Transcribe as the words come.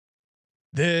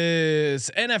This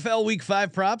NFL Week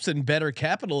 5 props and Bettor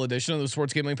Capital edition of the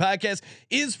Sports Gambling Podcast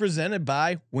is presented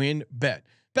by WynnBet.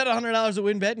 Bet $100 at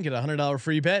WynnBet and get a $100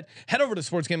 free bet. Head over to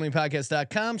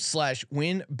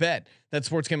sportsgamblingpodcast.com/WynnBet. That's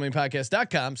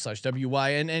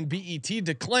sportsgamblingpodcast.com/WYNNBET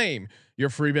to claim your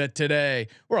free bet today.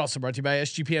 We're also brought to you by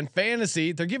SGPN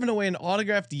Fantasy. They're giving away an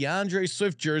autographed DeAndre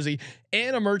Swift jersey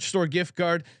and a merch store gift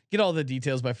card. Get all the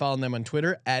details by following them on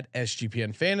Twitter at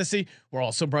SGPN Fantasy. We're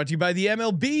also brought to you by the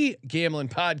MLB Gambling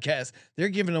Podcast. They're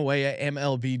giving away an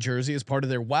MLB jersey as part of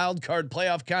their wild card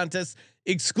playoff contest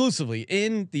exclusively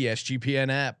in the SGPN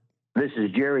app. This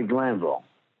is Jerry Glanville,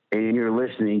 and you're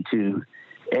listening to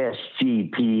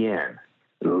SGPN.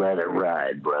 Let it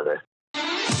ride, brother.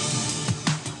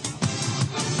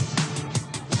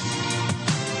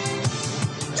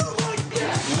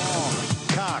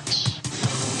 Cox.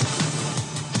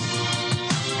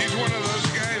 He's one of those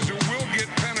guys who will get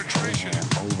penetration.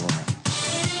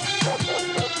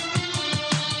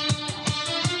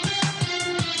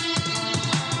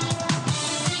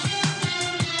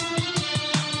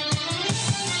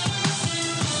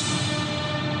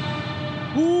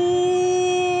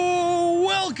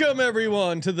 Welcome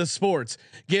everyone to the Sports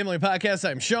Gambling Podcast.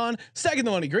 I'm Sean, stacking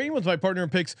the money green with my partner in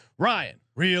picks, Ryan.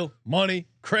 Real money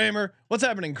Kramer. What's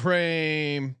happening,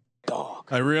 Kramer? Dog.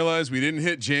 I realized we didn't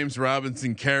hit James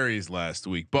Robinson carries last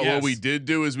week, but Yes. what we did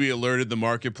do is we alerted the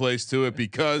marketplace to it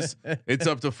because it's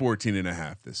up to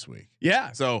 14.5 this week.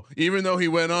 Yeah. So even though he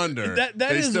went under, that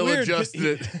they is still weird,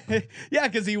 adjusted it. Yeah,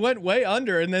 because he went way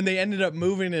under, and then they ended up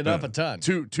moving it up a ton.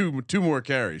 Two more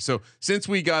carries. So since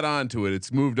we got onto it,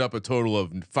 it's moved up a total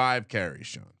of 5 carries,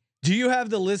 Sean. Do you have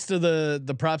the list of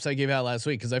the props I gave out last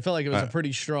week? Because I felt like it was a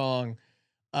pretty strong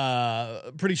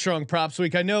props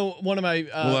week. I know one of my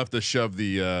we'll have to shove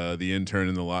the intern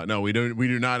in the lot. No, we don't. We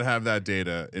do not have that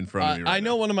data in front of me. Right I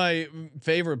know now. one of my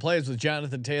favorite plays was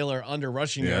Jonathan Taylor under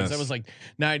rushing yards. That was like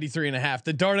 93.5.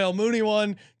 The Darnell Mooney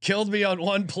one killed me on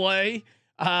one play.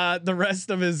 The rest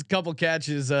of his couple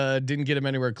catches didn't get him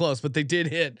anywhere close, but they did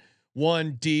hit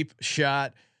one deep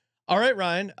shot. All right,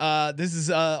 Ryan. This is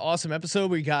an awesome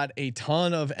episode. We got a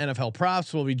ton of NFL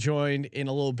props. We'll be joined in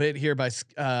a little bit here by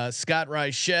Scott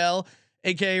Reichel,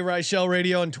 aka Reichel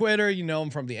Radio on Twitter. You know him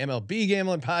from the MLB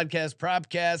Gambling Podcast,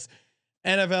 Propcast,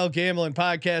 NFL Gambling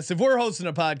Podcast. If we're hosting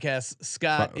a podcast,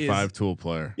 Scott is 5-tool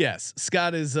player. Yes,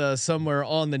 Scott is somewhere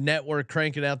on the network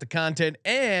cranking out the content,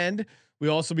 and we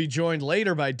also be joined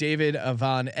later by Dave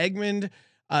VanEgmond.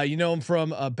 You know him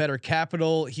from Bettor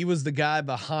Capital. He was the guy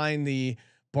behind the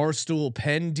Barstool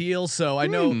pen deal. So I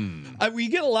know we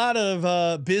get a lot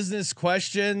of business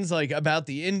questions like about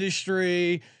the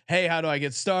industry. Hey, how do I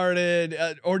get started?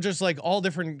 Or just like all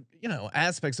different,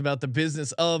 aspects about the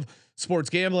business of sports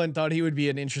gambling. Thought he would be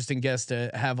an interesting guest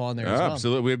to have on there. As well.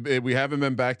 Absolutely. We haven't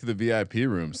been back to the VIP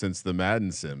room since the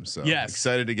Madden sim. So yes,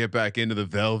 excited to get back into the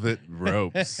velvet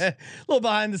ropes. A little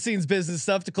behind the scenes business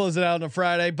stuff to close it out on a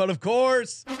Friday, but of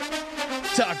course,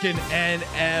 talking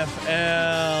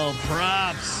NFL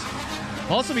props.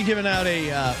 Also be giving out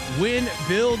a win,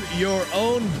 build your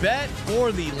own bet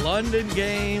for the London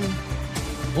game.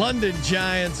 London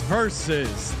Giants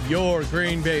versus your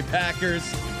Green Bay Packers.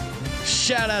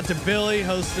 Shout out to Billy,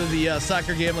 host of the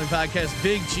Soccer Gambling Podcast,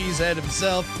 Big Cheesehead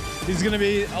himself. He's going to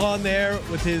be on there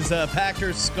with his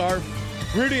Packers scarf,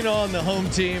 rooting on the home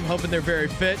team, hoping they're very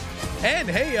fit. And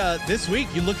hey, this week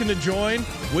you looking to join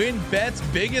WynnBet's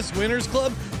biggest winners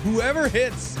club? Whoever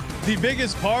hits the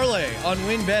biggest parlay on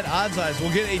WynnBet Odds Eyes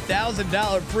will get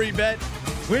 $1,000 free bet.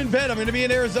 WynnBet, I'm going to be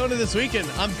in Arizona this weekend.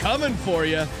 I'm coming for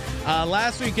you.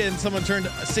 Last weekend, someone turned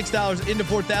 $6 into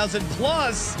 $4,000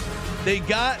 plus. They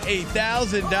got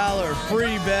 $1,000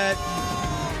 free bet.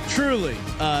 Truly,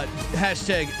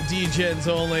 hashtag DGens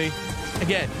only.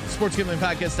 Again,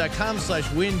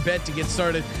 sportsgamblingpodcast.com/WynnBet to get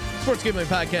started.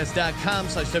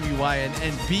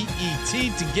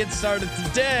 sportsgamblingpodcast.com/WYNNBET to get started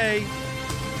today.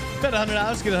 Bet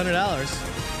 $100, get $100.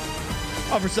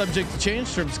 Offer subject to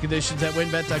change. Terms and conditions at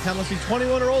WynnBet.com. Must be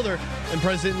 21 or older and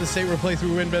present in the state where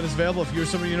playthrough WynnBet is available. If you're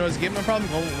somebody you know has a gambling problem,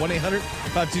 call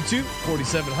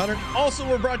 1-800-522-4700. Also,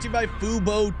 we're brought to you by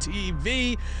Fubo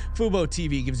TV. Fubo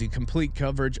TV gives you complete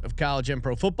coverage of college and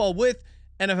pro football with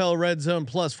NFL Red Zone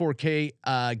plus 4K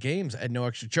games at no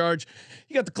extra charge.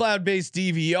 You got the cloud-based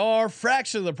DVR,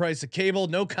 fraction of the price of cable,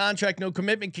 no contract, no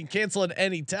commitment, can cancel at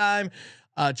any time.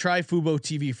 Try Fubo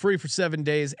TV free for 7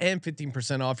 days and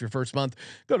 15% off your first month.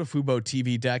 Go to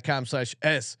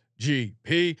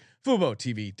FuboTV.com/SGP.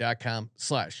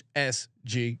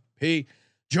 FuboTV.com/SGP.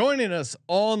 Joining us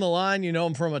on the line, you know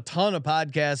him from a ton of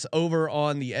podcasts over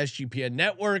on the SGPN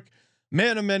network.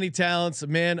 Man of many talents,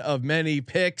 man of many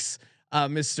picks.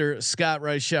 Mr. Scott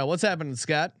Reichel. What's happening,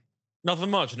 Scott?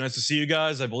 Nothing much. Nice to see you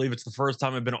guys. I believe it's the first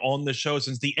time I've been on this show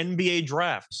since the NBA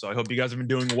draft. So I hope you guys have been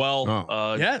doing well.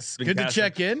 Yes, good to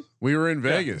check in. We were in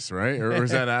Vegas, right? Or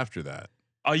was that after that?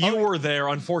 You were there.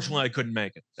 Unfortunately, I couldn't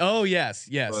make it. Oh yes.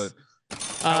 Yeah.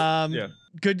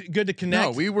 Good to connect.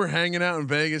 No, we were hanging out in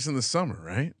Vegas in the summer,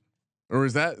 right? Or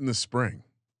was that in the spring?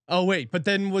 Oh wait, but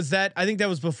then was that? I think that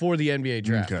was before the NBA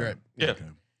draft, Okay. right? Yeah. Okay.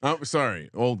 Oh,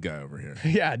 sorry, old guy over here.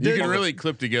 Yeah, You can really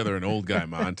clip together an old guy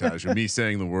montage of me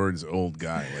saying the words "old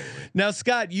guy" lately. Now,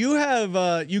 Scott, you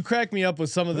have you crack me up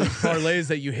with some of the parlays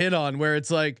that you hit on, where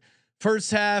it's like first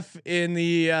half in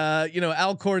the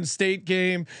Alcorn State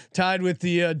game tied with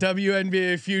the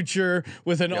WNBA future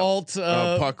with an alt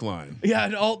puck line. Yeah,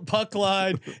 an alt puck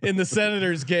line in the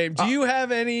Senators game. Do you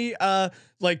have any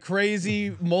like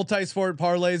crazy multi-sport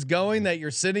parlays going that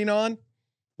you're sitting on?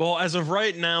 Well, as of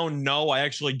right now, no. I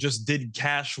actually just did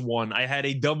cash one. I had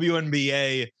a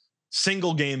WNBA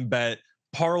single game bet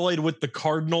parlayed with the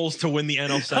Cardinals to win the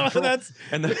NL Central,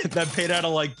 and that paid out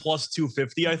of like plus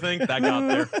 250. I think that got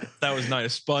there. That was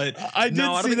nice, but I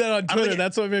did see that on Twitter.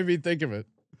 That's what made me think of it.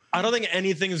 I don't think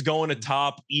anything's going to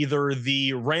top either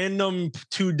the random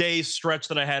 2-day stretch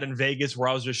that I had in Vegas where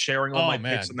I was just sharing all my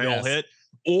picks and they all hit,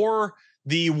 or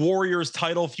the Warriors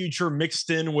title future mixed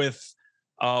in with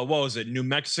what was it? New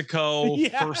Mexico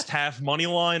first half money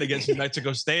line against New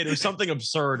Mexico State. It was something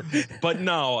absurd, but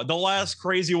no, the last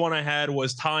crazy one I had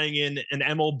was tying in an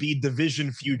MLB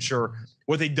division future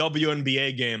with a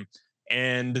WNBA game,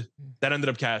 and that ended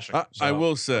up cashing. I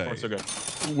will say, so good.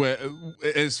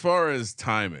 As far as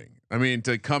timing, I mean,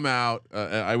 to come out,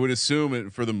 I would assume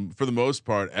it for the most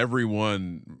part,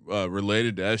 everyone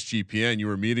related to SGPN, you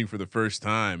were meeting for the first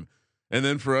time. And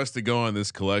then for us to go on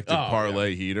this collective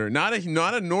parlay heater, not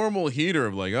a normal heater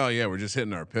of like, oh yeah, we're just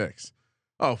hitting our picks.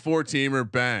 Oh,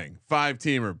 4-teamer, bang.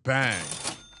 5-teamer, bang.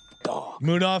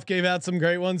 Moonoff gave out some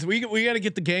great ones. We got to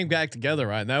get the game back together,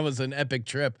 Ryan. That was an epic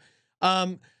trip.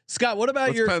 Scott, what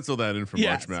about Let's pencil that in for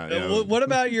March Madness. Yeah. What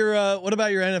about your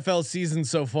NFL season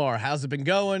so far? How's it been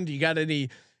going? Do you got any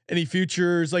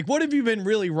futures? Like, what have you been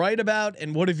really right about,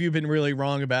 and what have you been really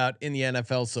wrong about in the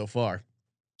NFL so far?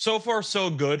 So far,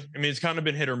 so good. I mean, it's kind of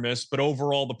been hit or miss, but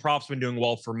overall, the props been doing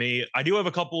well for me. I do have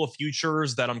a couple of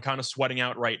futures that I'm kind of sweating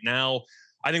out right now.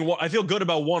 I feel good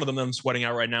about one of them that I'm sweating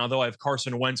out right now, though. I have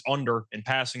Carson Wentz under in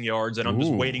passing yards, and I'm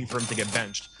just waiting for him to get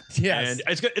benched. Yes. And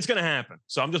it's going to happen.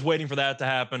 So I'm just waiting for that to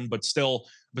happen. But still,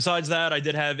 besides that, I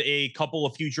did have a couple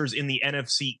of futures in the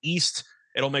NFC East.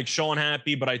 It'll make Sean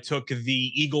happy, but I took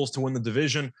the Eagles to win the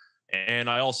division. And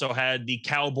I also had the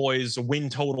Cowboys win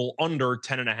total under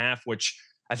 10.5, which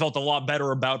I felt a lot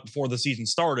better about before the season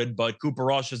started, but Cooper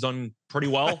Rush has done pretty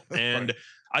well. And right.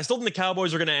 I still think the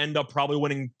Cowboys are going to end up probably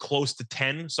winning close to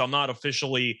 10. So I'm not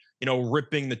officially,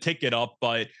 ripping the ticket up,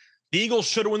 but the Eagles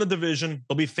should win the division.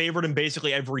 They'll be favored in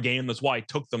basically every game. That's why I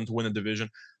took them to win the division.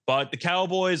 But the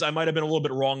Cowboys, I might have been a little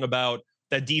bit wrong about.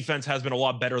 That defense has been a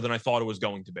lot better than I thought it was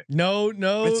going to be. No.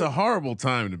 It's a horrible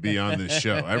time to be on this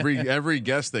show. Every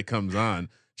guest that comes on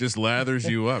just lathers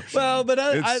you up. Sean. Well, but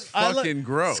it's fucking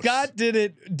gross. Scott did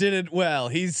it well.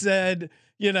 He said,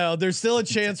 there's still a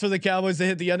chance for the Cowboys to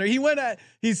hit the under.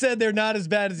 He said they're not as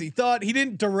bad as he thought. He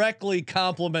didn't directly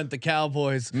compliment the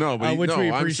Cowboys. No, but which we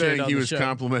appreciate. I'm saying he was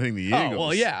complimenting the Eagles. Oh,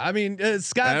 well, yeah. I mean,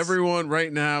 Scott. Everyone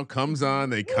right now comes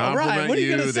on. They compliment right. What are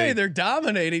you going to say? They're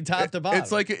dominating top to bottom.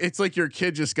 It's like your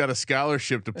kid just got a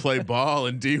scholarship to play ball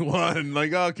in D1.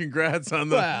 Like, oh, congrats on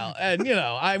the. Well, and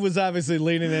I was obviously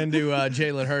leaning into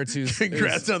Jalen Hurts.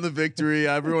 Congrats on the victory.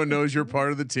 Everyone knows you're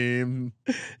part of the team.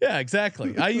 Yeah,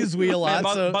 exactly. I use we a lot.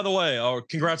 By the way,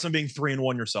 congrats on being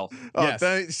 3-1 yourself. Oh,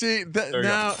 yes.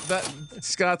 That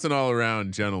Scott's an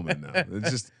all-around gentleman now.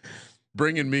 It's just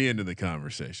bringing me into the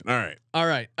conversation. All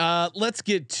right. Let's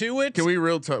get to it. Can we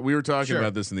we were talking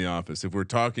about this in the office. If we're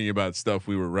talking about stuff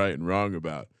we were right and wrong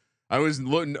about, I was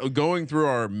going through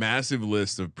our massive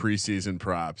list of preseason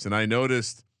props, and I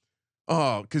noticed,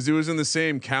 because it was in the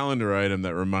same calendar item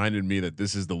that reminded me that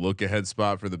this is the look ahead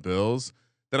spot for the Bills.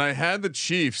 That I had the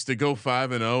Chiefs to go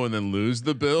 5-0 and then lose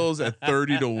the Bills at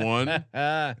 30-1.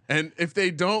 And if they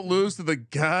don't lose to the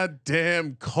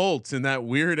goddamn Colts in that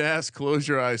weird ass close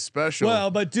your eyes special,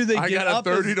 well, but do they? I get got a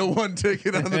 30-1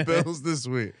 ticket on the Bills this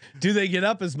week. Do they get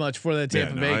up as much for that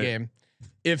Tampa Bay game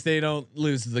if they don't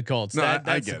lose to the Colts? No,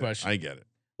 that's the question. I get it.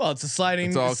 Well, it's a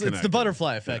sliding. It's the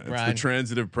butterfly effect, it's Ryan. the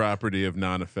transitive property of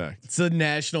non-effect. It's the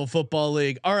National Football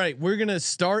League. All right, we're gonna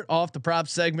start off the prop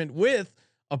segment with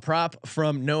a prop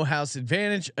from No House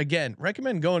Advantage. Again,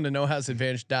 recommend going to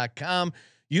nohouseadvantage.com.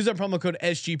 Use our promo code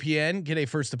SGPN. Get a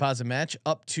first deposit match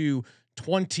up to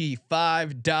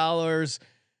 $25.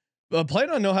 Playing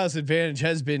on No House Advantage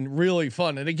has been really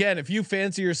fun. And again, if you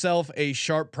fancy yourself a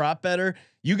sharp prop better,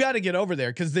 you got to get over there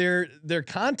because their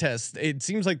contests. It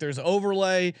seems like there's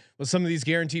overlay with some of these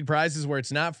guaranteed prizes where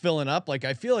it's not filling up. Like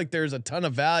I feel like there's a ton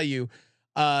of value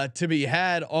to be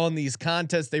had on these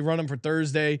contests. They run them for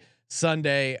Thursday,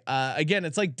 Sunday. Again,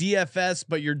 it's like DFS,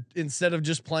 but you're instead of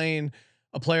just playing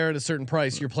a player at a certain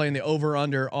price, you're playing the over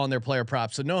under on their player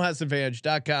props. So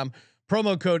nohouseadvantage.com,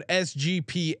 promo code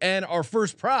SGPN. Our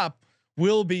first prop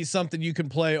will be something you can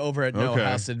play over at No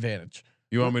House Advantage.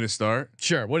 You want me to start?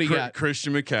 Sure. What do you got?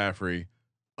 Christian McCaffrey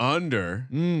under,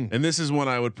 and this is one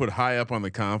I would put high up on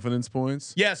the confidence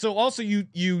points. Yeah. So also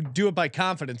you do it by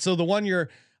confidence. So the one you're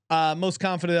most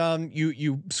confident on,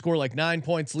 you score like 9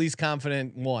 points. Least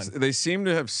confident 1. They seem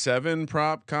to have 7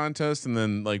 prop contests, and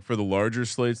then like for the larger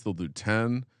slates they'll do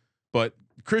 10. But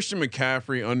Christian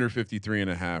McCaffrey under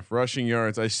 53.5 rushing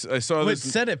yards. I saw this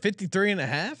set at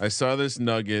 53.5. I saw this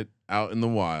nugget out in the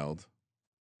wild.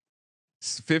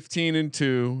 15-2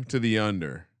 to the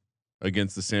under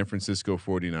against the San Francisco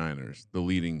 49ers, the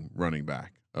leading running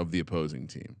back of the opposing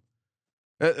team.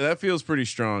 That feels pretty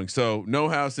strong. So No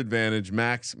House Advantage,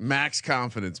 max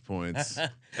confidence points.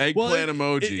 Eggplant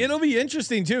emoji. It'll be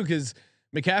interesting too because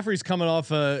McCaffrey's coming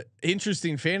off a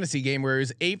interesting fantasy game where he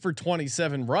was 8 for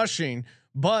 27 rushing,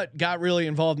 but got really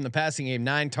involved in the passing game.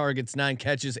 9 targets, 9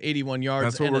 catches, 81 yards.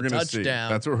 That's what and we're going to see.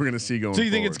 That's what we're going to see going. So you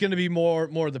think forward. it's going to be more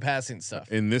of the passing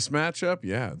stuff in this matchup?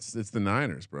 Yeah, it's the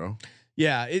Niners, bro.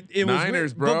 Yeah, it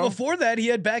Niners, was. bro. But before that, he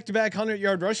had back-to-back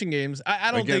 100-yard rushing games.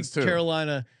 I don't think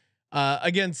Carolina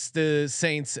against the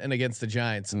Saints and against the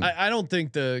Giants. I don't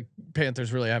think the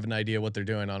Panthers really have an idea what they're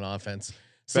doing on offense.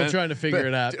 Still trying to figure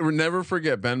it out. Never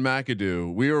forget Ben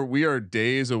McAdoo. We are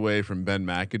days away from Ben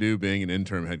McAdoo being an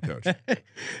interim head coach.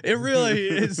 It really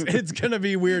is. It's going to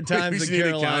be weird times in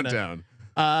Carolina.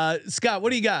 Scott,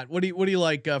 what do you got? What do you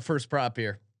like first prop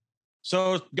here?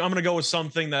 So I'm going to go with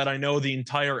something that I know the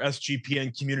entire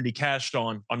SGPN community cashed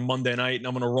on Monday night, and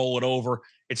I'm going to roll it over.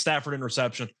 It's Stafford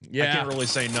interception. Yeah. I can't really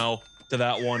say no to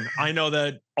that one. I know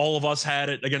that all of us had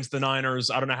it against the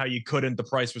Niners. I don't know how you couldn't. The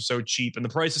price was so cheap, and the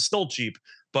price is still cheap.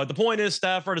 But the point is,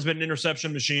 Stafford has been an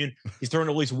interception machine. He's thrown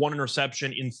at least 1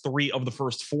 interception in 3 of the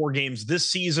first 4 games this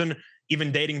season,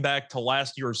 even dating back to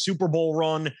last year's Super Bowl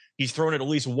run. He's thrown at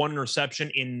least 1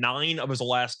 interception in 9 of his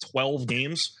last 12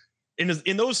 games.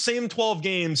 In those same 12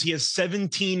 games, he has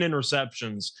 17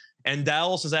 interceptions, and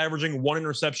Dallas is averaging 1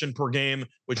 interception per game,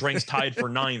 which ranks tied for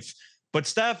 9th. But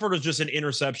Stafford is just an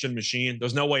interception machine.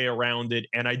 There's no way around it.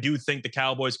 And I do think the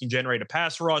Cowboys can generate a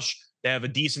pass rush. They have a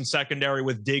decent secondary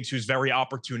with Diggs, who's very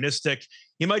opportunistic.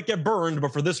 He might get burned,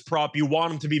 but for this prop, you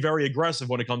want him to be very aggressive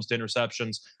when it comes to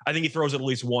interceptions. I think he throws at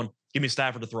least 1. Give me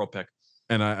Stafford to throw a pick.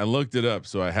 And I looked it up.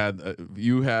 So I had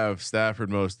you have Stafford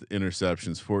most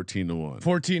interceptions 14-1.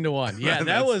 14-1. Yeah,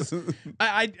 that was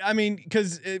I mean,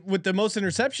 because with the most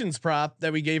interceptions prop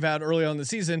that we gave out early on in the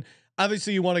season,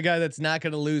 obviously you want a guy that's not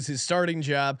going to lose his starting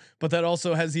job, but that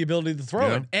also has the ability to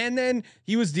throw it. And then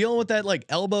he was dealing with that like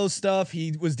elbow stuff.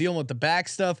 He was dealing with the back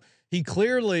stuff. He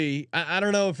clearly, I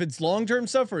don't know if it's long-term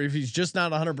stuff or if he's just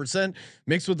not 100%,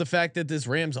 mixed with the fact that this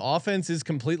Rams offense is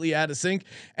completely out of sync.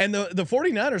 And the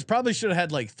 49ers probably should have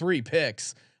had like 3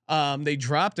 picks. They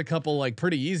dropped a couple like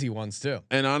pretty easy ones too.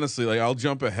 And honestly, like I'll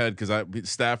jump ahead because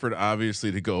Stafford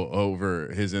obviously to go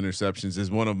over his interceptions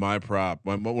is one of my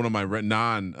one of my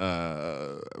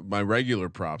my regular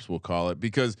props, we'll call it,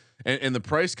 because and the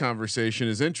price conversation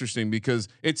is interesting because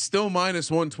it's still minus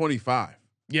 125.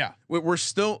 Yeah, we're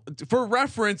still, for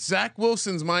reference, Zach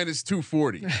Wilson's minus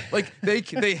 240. Like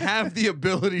they have the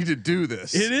ability to do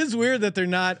this. It is weird that they're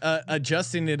not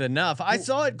adjusting it enough. I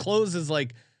saw it close as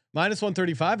like minus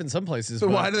 135 in some places. So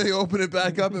why do they open it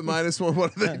back up at minus 1?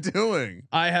 What are they doing?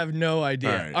 I have no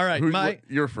idea. All right,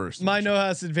 your first. My No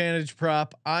House Advantage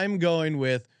prop. I'm going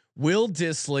with Will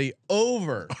Dissly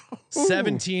over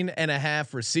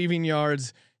 17.5 receiving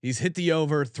yards. He's hit the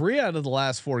over 3 out of the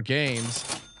last 4 games.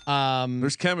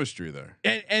 There's chemistry there,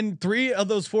 and 3 of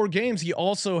those 4 games he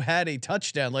also had a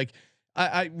touchdown. Like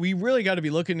we really got to be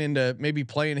looking into maybe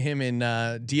playing him in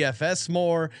DFS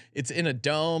more. It's in a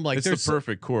dome. Like it's the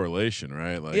perfect correlation,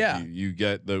 right? Like you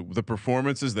get the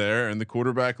performance is there, and the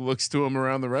quarterback looks to him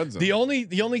around the red zone. The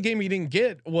only game he didn't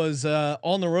get was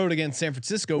on the road against San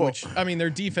Francisco, which I mean their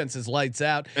defense is lights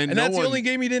out, and that's the only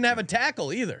game he didn't have a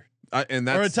tackle either, or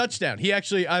a touchdown. He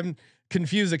actually I'm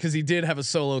confused it because he did have a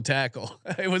solo tackle.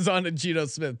 It was on a Geno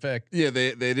Smith pick. Yeah,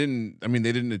 they didn't. I mean,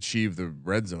 they didn't achieve the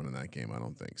red zone in that game. I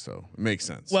don't think so. It makes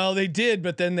sense. Well, they did,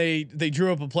 but then they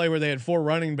drew up a play where they had 4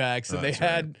 running backs, and they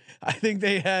had I think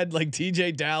they had like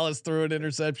TJ Dallas threw an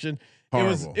interception.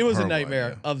 Horrible, it was a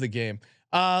nightmare of the game.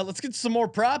 Let's get some more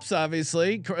props.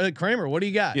 Obviously, Kramer, what do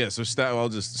you got? Yeah, so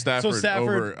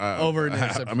Stafford over an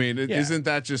interception. I mean, isn't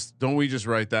that just? Don't we just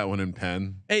write that one in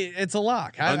pen? Hey, it's a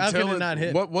lock. How can it not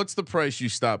hit? What's the price you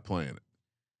stop playing it?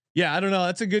 Yeah, I don't know.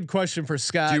 That's a good question for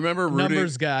Scott. Do you remember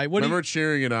numbers guy? Remember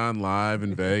cheering it on live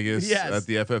in Vegas at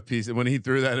the FFP when he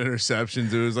threw that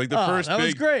interception? It was like the first. That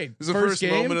was great. It was the first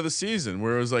moment of the season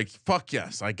where it was like, "Fuck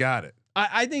yes, I got it."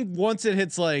 I think once it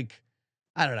hits like,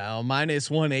 I don't know,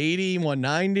 minus 180,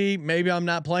 190, maybe I'm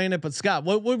not playing it. But Scott,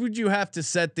 what would you have to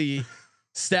set the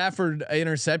Stafford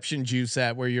interception juice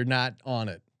at where you're not on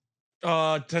it?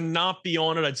 To not be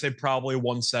on it, I'd say probably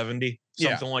 170,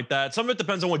 something like that. Some of it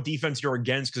depends on what defense you're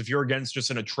against. Because if you're against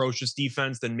just an atrocious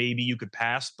defense, then maybe you could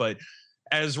pass. But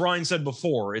as Ryan said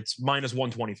before, it's minus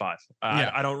 125.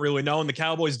 I don't really know. And the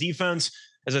Cowboys defense,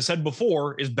 as I said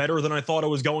before, is better than I thought it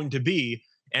was going to be.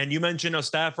 And you mentioned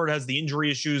Stafford has the injury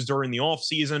issues during the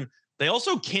offseason. They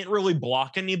also can't really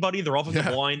block anybody. Their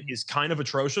offensive line is kind of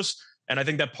atrocious. And I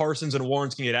think that Parsons and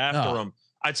Lawrence can get after him.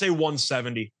 I'd say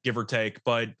 170, give or take.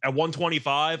 But at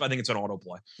 125, I think it's an auto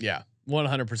play. Yeah,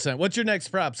 100%. What's your next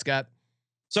prop, Scott?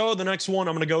 So the next one,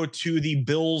 I'm going to go to the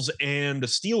Bills and the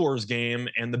Steelers game.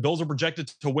 And the Bills are projected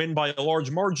to win by a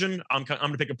large margin. I'm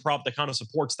going to pick a prop that kind of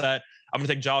supports that. I'm going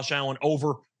to take Josh Allen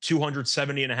over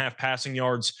 270.5 passing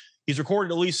yards. He's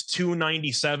recorded at least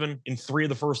 297 in 3 of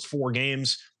the first 4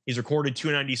 games. He's recorded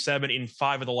 297 in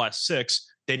 5 of the last 6,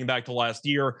 dating back to last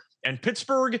year. And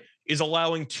Pittsburgh is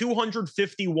allowing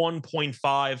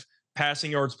 251.5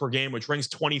 passing yards per game, which ranks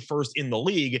 21st in the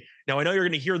league. Now, I know you're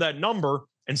going to hear that number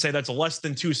and say that's less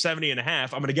than 270.5. I'm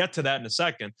going to get to that in a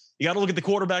second. You got to look at the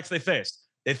quarterbacks they faced.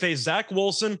 They faced Zach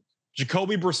Wilson,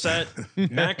 Jacoby Brissett,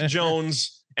 Mac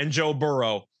Jones, and Joe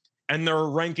Burrow. And they're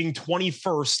ranking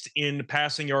 21st in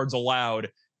passing yards allowed.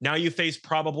 Now you face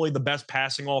probably the best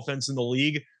passing offense in the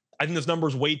league. I think this number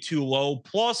is way too low.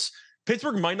 Plus,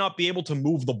 Pittsburgh might not be able to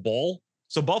move the ball.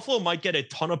 So Buffalo might get a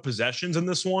ton of possessions in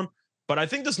this one. But I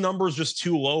think this number is just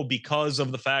too low because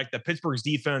of the fact that Pittsburgh's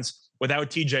defense without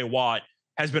TJ Watt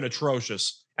has been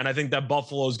atrocious. And I think that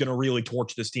Buffalo is going to really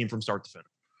torch this team from start to finish.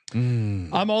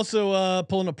 I'm also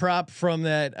pulling a prop from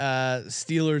that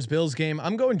Steelers Bills game.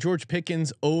 I'm going George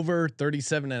Pickens over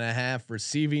 37.5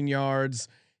 receiving yards.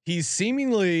 He's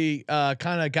seemingly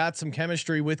kind of got some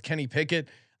chemistry with Kenny Pickett.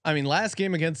 I mean, last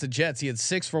game against the Jets, he had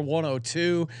 6 for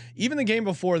 102. Even the game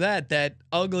before that, that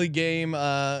ugly game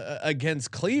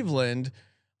against Cleveland,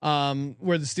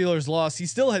 where the Steelers lost, he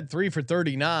still had 3 for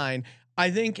 39.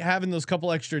 I think having those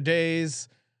couple extra days.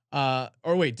 Or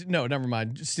wait, no, never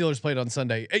mind. Steelers played on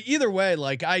Sunday. Either way,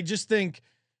 like I just think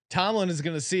Tomlin is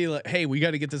going to see, like, hey, we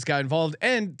got to get this guy involved.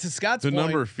 And to Scott's point,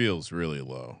 number feels really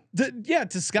low. To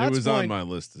Scott's point, it was on my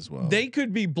list as well. They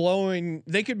could be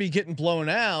getting blown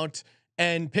out,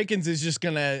 and Pickens is just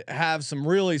going to have some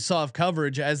really soft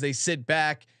coverage as they sit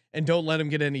back and don't let him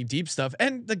get any deep stuff.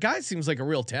 And the guy seems like a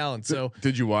real talent. So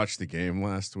did you watch the game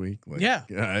last week? Yeah.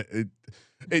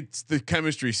 It's the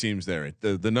chemistry seems there.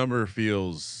 The number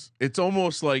feels, it's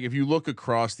almost like if you look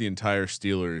across the entire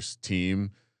Steelers team,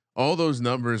 all those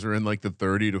numbers are in like the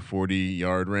 30 to 40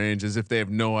 yard range, as if they have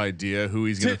no idea who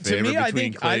he's going to favor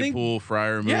between Claypool,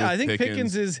 Freiermuth. Yeah, I think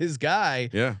Pickens is his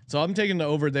guy. Yeah. So I'm taking the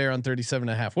over there on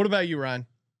 37.5. What about you, Ryan?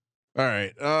 All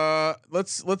right.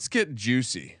 Let's get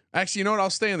juicy. Actually, you know what? I'll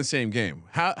stay in the same game.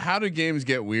 How do games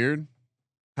get weird?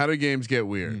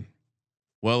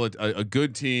 Well, a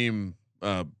good team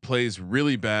plays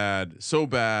really bad, so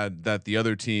bad that the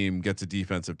other team gets a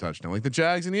defensive touchdown, like the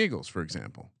Jags and Eagles, for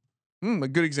example. A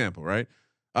good example, right?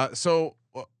 So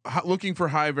looking for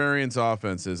high variance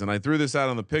offenses, and I threw this out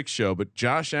on the pick show, but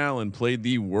Josh Allen played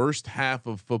the worst half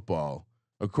of football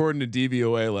according to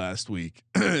DVOA last week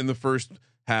in the first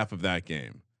half of that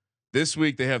game. This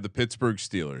week they have the Pittsburgh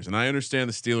Steelers, and I understand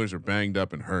the Steelers are banged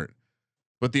up and hurt,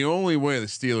 but the only way the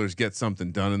Steelers get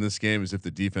something done in this game is if the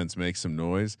defense makes some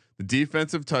noise. The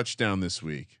defensive touchdown this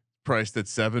week, priced at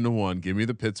 7-1. Give me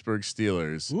the Pittsburgh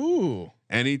Steelers. Ooh,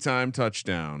 anytime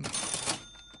touchdown.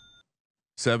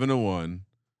 7-1.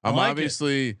 I'm like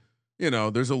obviously,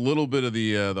 there's a little bit of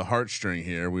the heartstring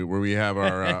here, where we have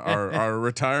our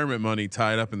retirement money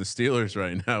tied up in the Steelers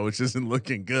right now, which isn't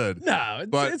looking good. No,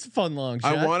 it's a fun long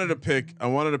shot. I wanted to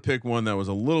pick one that was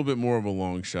a little bit more of a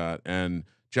long shot, and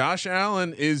Josh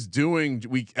Allen is doing.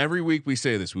 Every week we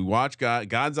say this. We watch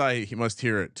God's eye. He must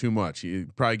hear it too much. He's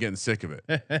probably getting sick of it.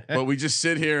 But we just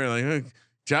sit here and like,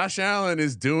 Josh Allen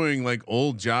is doing like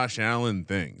old Josh Allen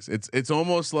things. It's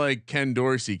almost like Ken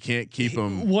Dorsey can't keep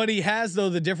him. What he has though,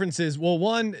 the difference is, well,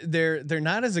 one, they're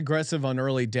not as aggressive on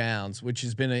early downs, which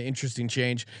has been an interesting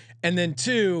change. And then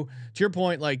 2, to your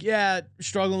point, like,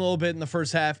 struggling a little bit in the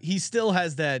first half. He still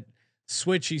has that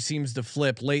switch he seems to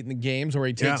flip late in the games where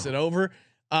he takes it over.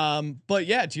 But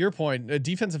yeah, to your point, a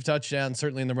defensive touchdown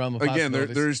certainly in the realm of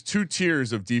possibilities. There's two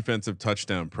tiers of defensive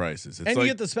touchdown prices. It's and like, you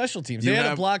get the special teams. They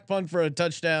had a block punt for a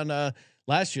touchdown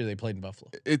last year. They played in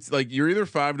Buffalo. It's like you're either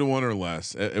 5-1 or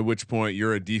less, at which point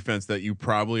you're a defense that you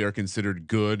probably are considered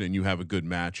good and you have a good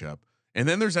matchup. And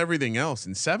then there's everything else.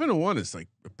 And 7-1 is like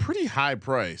a pretty high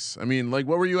price. I mean, like,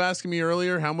 what were you asking me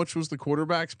earlier? How much was the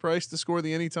quarterback's price to score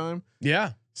the anytime?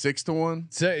 Yeah,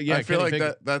 6-1. So, yeah, I feel like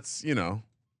that's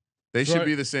they should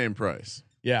be the same price.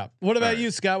 Yeah. What about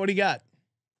you, Scott? What do you got?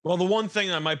 Well, the one thing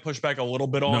I might push back a little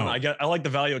bit on, I like the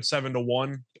value at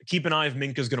 7-1. Keep an eye if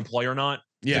Minka's going to play or not.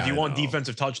 Yeah, if you want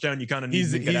defensive touchdown, you kind of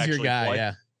need Minka to actually your guy.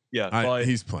 play. Yeah. But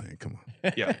he's playing. Come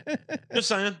on. Yeah. Just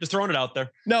saying. Just throwing it out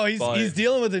there. No, he's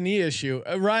dealing with a knee issue.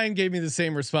 Ryan gave me the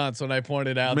same response when I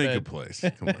pointed out Make a place.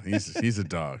 Come on. He's a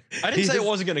dog. I didn't say it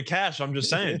wasn't going to cash. I'm just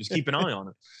saying, just keep an eye on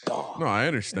it. No, I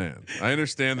understand. I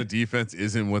understand the defense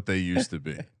isn't what they used to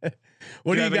be.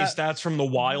 What do you have any stats from the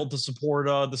Wild to support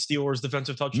the Steelers'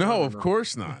 defensive touchdown? No, of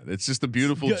course not. It's just the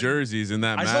beautiful jerseys in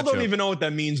that matchup. I still don't even know what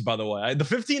that means, by the way. The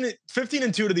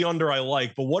 15-2 to the under I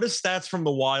like, but what does stats from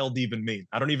the Wild even mean?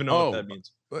 I don't even know what that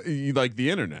means. You like the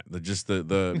internet,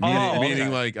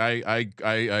 meaning like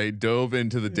I dove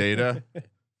into the data,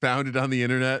 found it on the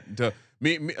internet.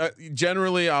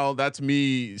 Generally, that's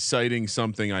me citing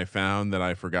something I found that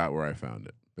I forgot where I found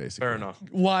it. Basically. Fair enough.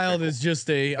 Wild is just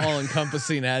a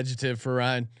all-encompassing adjective for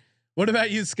Ryan. What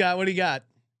about you, Scott? What do you got?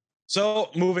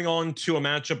 So moving on to a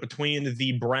matchup between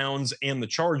the Browns and the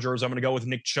Chargers, I'm going to go with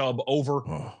Nick Chubb over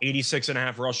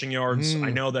 86.5 rushing yards. I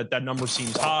know that number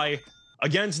seems high.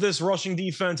 Against this rushing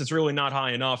defense, it's really not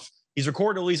high enough. He's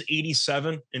recorded at least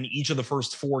 87 in each of the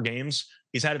first 4 games.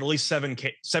 He's had at least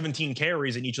 17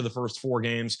 carries in each of the first 4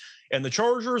 games. And the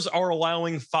Chargers are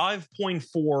allowing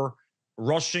 5.4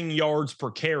 rushing yards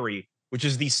per carry, which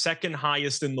is the second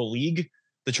highest in the league.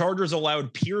 The Chargers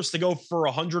allowed Pierce to go for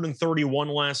 131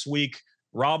 last week,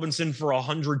 Robinson for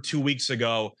 100 2 weeks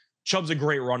ago. Chubb's a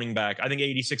great running back. I think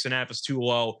 86.5 is too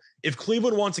low. If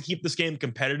Cleveland wants to keep this game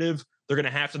competitive, they're going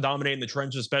to have to dominate in the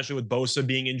trenches, especially with Bosa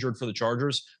being injured for the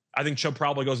Chargers. I think Chubb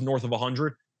probably goes north of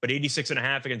 100, but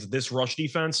 86.5 against this rush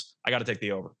defense, I got to take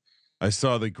the over. I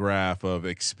saw the graph of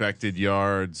expected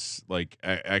yards, like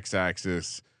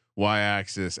x-axis,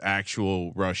 y-axis,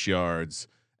 actual rush yards.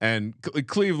 And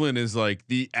Cleveland is like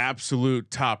the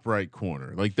absolute top right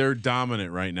corner. Like they're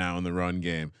dominant right now in the run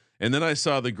game. And then I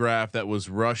saw the graph that was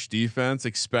rush defense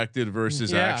expected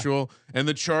versus actual, and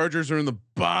the Chargers are in the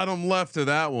bottom left of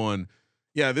that one.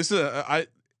 Yeah, this is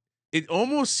it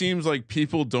almost seems like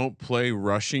people don't play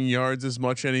rushing yards as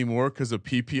much anymore because of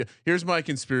PPR. Here's my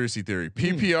conspiracy theory.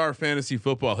 PPR fantasy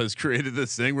football has created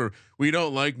this thing where we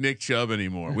don't like Nick Chubb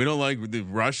anymore. We don't like the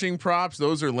rushing props.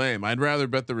 Those are lame. I'd rather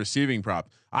bet the receiving prop.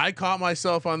 I caught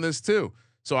myself on this too.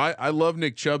 So I love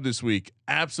Nick Chubb this week.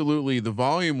 Absolutely. The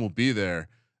volume will be there.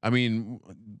 I mean,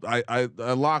 I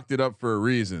locked it up for a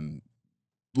reason.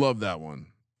 Love that one.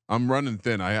 I'm running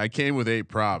thin. I came with 8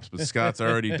 props, but Scott's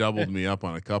already doubled me up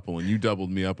on a couple, and you doubled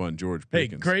me up on George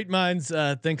Pickens. Hey, great minds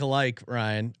think alike,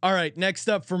 Ryan. All right, next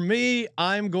up for me,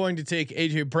 I'm going to take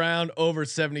AJ Brown over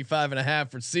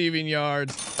 75.5 receiving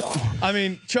yards. I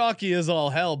mean, chalky is all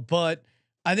hell, but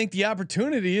I think the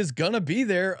opportunity is gonna be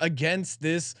there against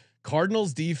this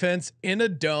Cardinals defense in a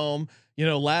dome. You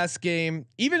know,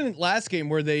 even in last game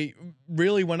where they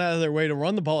really went out of their way to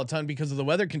run the ball a ton because of the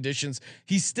weather conditions,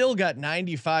 he still got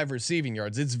 95 receiving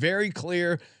yards. It's very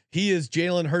clear he is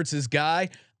Jalen Hurts' guy.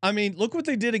 I mean, look what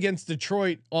they did against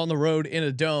Detroit on the road in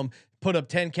a dome, put up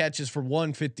 10 catches for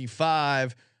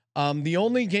 155. The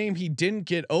only game he didn't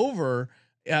get over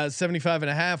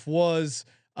 75.5 was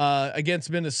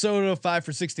against Minnesota, 5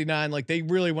 for 69. Like they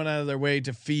really went out of their way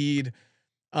to feed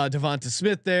Devonta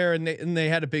Smith there, and they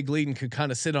had a big lead and could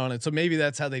kind of sit on it. So maybe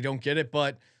that's how they don't get it.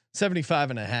 But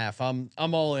 75.5,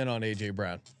 I'm all in on AJ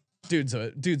Brown. Dude's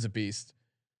a beast.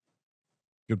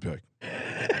 Good pick.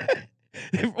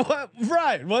 What,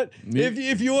 Ryan? What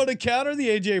if you want to counter the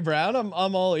AJ Brown?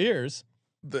 I'm all ears.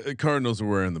 The Cardinals are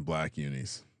wearing the black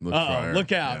unis. Look out,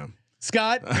 yeah.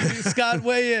 Scott,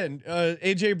 weigh in.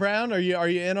 AJ Brown, are you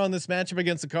in on this matchup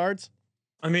against the Cards?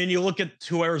 I mean, you look at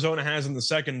who Arizona has in the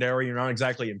secondary, you're not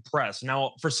exactly impressed.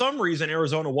 Now, for some reason,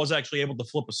 Arizona was actually able to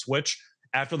flip a switch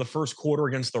after the first quarter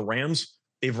against the Rams.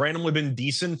 They've randomly been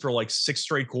decent for like 6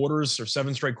 straight quarters or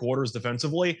 7 straight quarters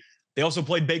defensively. They also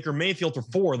played Baker Mayfield for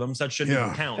 4 of them, so that shouldn't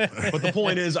even count. But the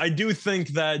point is, I do think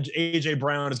that AJ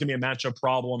Brown is going to be a matchup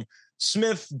problem.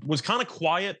 Smith was kind of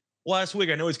quiet last week.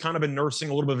 I know he's kind of been nursing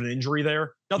a little bit of an injury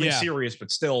there. Nothing serious,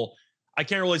 but still. I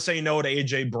can't really say no to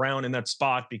AJ Brown in that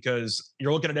spot because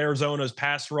you're looking at Arizona's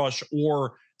pass rush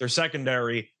or their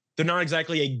secondary. They're not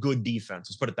exactly a good defense.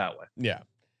 Let's put it that way. Yeah.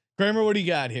 Kramer, what do you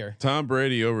got here? Tom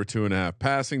Brady over 2.5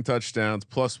 passing touchdowns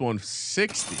plus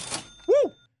 160.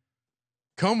 Woo!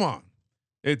 Come on.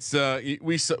 It's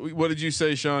what did you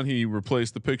say, Sean? He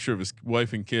replaced the picture of his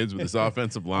wife and kids with his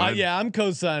offensive line. Yeah, I'm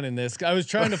co-signing this. I was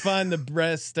trying to find the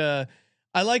best.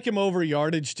 I like him over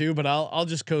yardage too, but I'll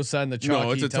just co-sign the chalky.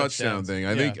 No, it's a touchdown touchdowns. thing.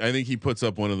 I think he puts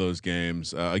up one of those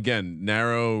games. Again,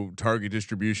 narrow target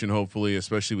distribution, hopefully,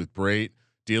 especially with Brate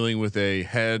dealing with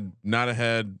not a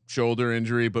head shoulder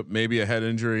injury, but maybe a head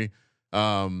injury.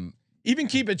 Even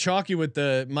keep it chalky with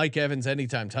the Mike Evans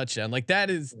anytime touchdown. Like that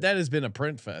has been a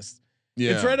print fest.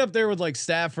 Yeah. It's right up there with like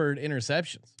Stafford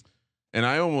interceptions. And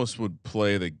I almost would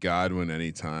play the Godwin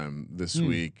anytime this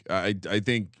week. I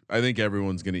think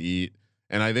everyone's going to eat.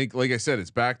 And I think, like I said, it's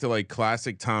back to like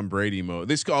classic Tom Brady mode.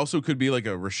 This also could be like a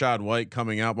Rachaad White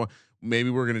coming out. Maybe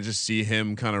we're going to just see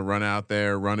him kind of run out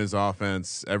there, run his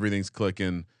offense. Everything's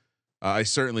clicking. I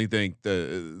certainly think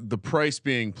the price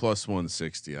being plus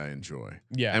 160, I enjoy.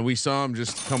 Yeah. And we saw him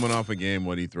just coming off a game.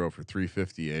 What did he throw for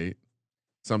 358,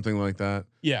 something like that.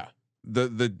 Yeah.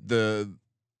 The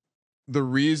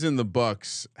reason the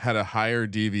Bucks had a higher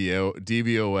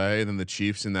DVOA than the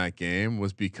Chiefs in that game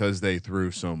was because they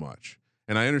threw so much.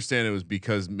 And I understand it was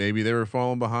because maybe they were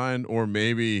falling behind, or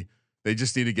maybe they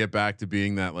just need to get back to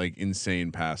being that like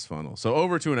insane pass funnel. So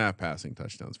over 2.5 passing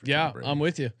touchdowns for Tom Brady. I'm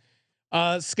with you.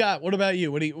 Scott, what about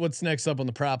you? What's next up on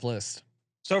the prop list?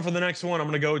 So for the next one, I'm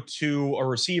going to go to a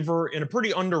receiver in a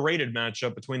pretty underrated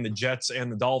matchup between the Jets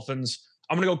and the Dolphins.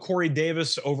 I'm going to go Corey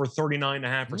Davis over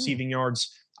 39.5 receiving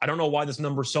yards. I don't know why this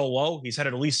number's so low. He's had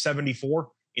at least 74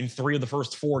 in 3 of the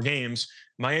first 4 games.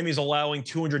 Miami's allowing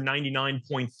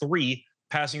 299.3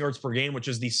 passing yards per game, which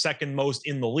is the second most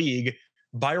in the league.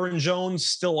 Byron Jones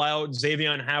still out.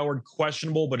 Xavier Howard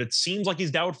questionable, but it seems like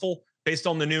he's doubtful based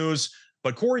on the news.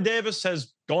 But Corey Davis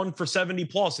has gone for 70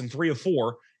 plus in 3 of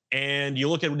 4. And you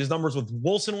look at his numbers with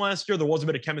Wilson last year, there was a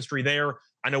bit of chemistry there.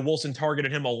 I know Wilson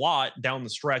targeted him a lot down the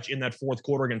stretch in that 4th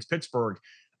quarter against Pittsburgh.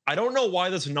 I don't know why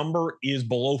this number is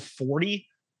below 40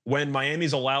 when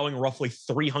Miami's allowing roughly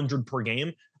 300 per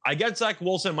game. I get Zach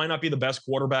Wilson might not be the best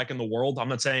quarterback in the world. I'm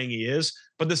not saying he is,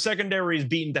 but the secondary is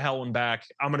beaten to hell and back.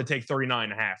 I'm going to take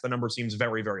 39.5. The number seems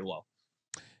very, very low.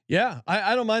 Yeah,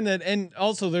 I don't mind that. And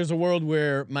also there's a world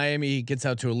where Miami gets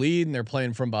out to a lead and they're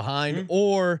playing from behind,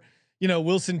 or,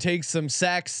 Wilson takes some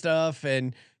sack stuff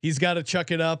and he's got to chuck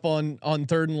it up on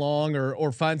 3rd and long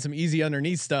or find some easy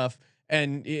underneath stuff.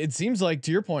 And it seems like,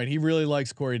 to your point, he really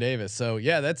likes Corey Davis. So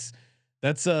yeah, that's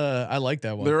I like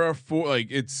that one. There are 4, like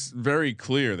it's very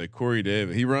clear that Corey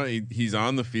Davis, he's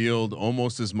on the field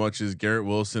almost as much as Garrett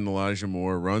Wilson, Elijah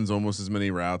Moore, runs almost as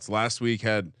many routes. Last week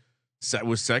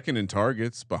was second in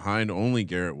targets behind only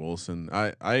Garrett Wilson.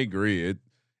 I agree.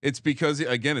 It's because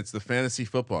again, it's the fantasy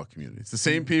football community. It's the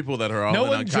same people that are all no in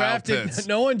one on drafted. Kyle Pitts.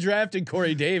 No one drafted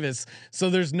Corey Davis,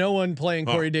 so there's no one playing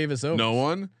Corey Davis over. No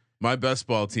one. My best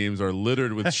ball teams are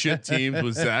littered with shit teams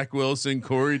with Zach Wilson,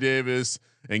 Corey Davis,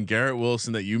 and Garrett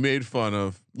Wilson that you made fun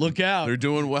of. Look out! They're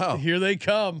doing well. Here they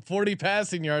come. 40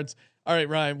 passing yards. All right,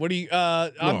 Ryan. What do you?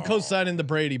 I'm co-signing the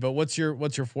Brady, but what's your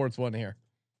 4th one here?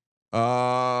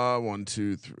 1,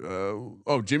 2,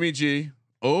 3. Jimmy G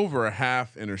over a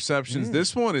half interceptions.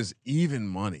 This one is even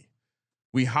money.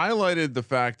 We highlighted the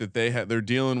fact that they're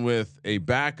dealing with a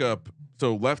backup.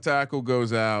 So left tackle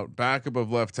goes out, backup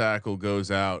of left tackle goes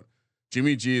out.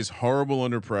 Jimmy G is horrible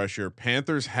under pressure.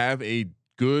 Panthers have a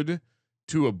good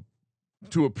to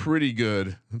a pretty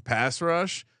good pass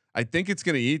rush. I think it's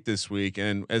going to eat this week.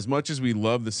 And as much as we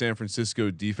love the San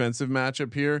Francisco defensive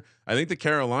matchup here, I think the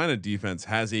Carolina defense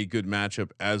has a good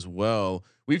matchup as well.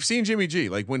 We've seen Jimmy G,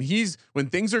 like when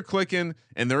things are clicking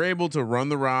and they're able to run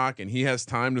the rock and he has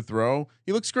time to throw,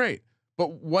 he looks great.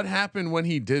 But what happened when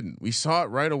he didn't? We saw it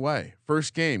right away.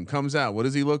 First game comes out. What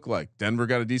does he look like? Denver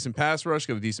got a decent pass rush,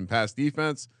 got a decent pass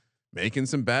defense, making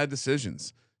some bad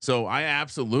decisions. So I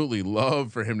absolutely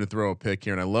love for him to throw a pick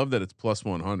here. And I love that it's plus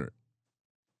 100.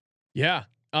 Yeah.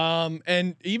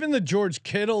 And even the George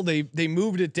Kittle, they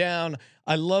moved it down.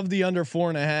 I love the under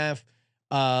 4.5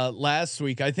 last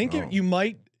week. I think you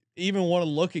might even want to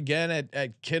look again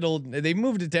at Kittle. They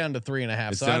moved it down to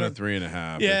 3.5. It's down to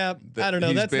 3.5. Yeah. I don't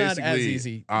know. That's not as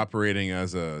easy. Operating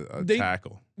as a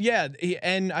tackle. Yeah.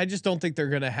 And I just don't think they're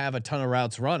going to have a ton of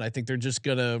routes run. I think they're just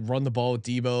going to run the ball with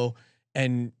Debo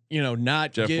and,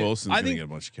 not Jeff Wilson's going to get a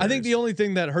bunch of carries. I think the only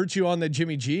thing that hurts you on the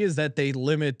Jimmy G is that they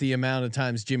limit the amount of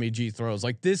times Jimmy G throws.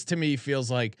 Like this to me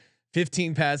feels like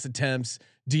 15 pass attempts.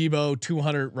 Debo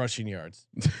 200 rushing yards.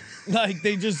 Like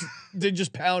they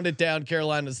just pound it down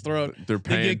Carolina's throat. They're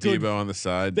paying Debo on the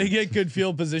side. They get good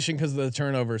field position because of the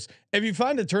turnovers. If you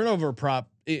find a turnover prop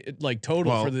like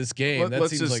total for this game,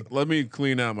 let me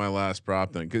clean out my last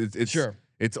prop then, because it's sure.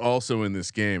 It's also in this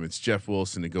game. It's Jeff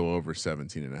Wilson to go over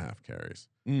 17.5 carries.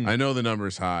 I know the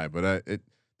number's high, but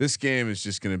this game is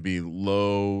just going to be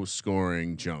low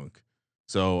scoring junk.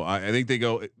 So I think they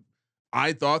go.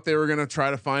 I thought they were going to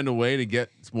try to find a way to get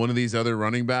one of these other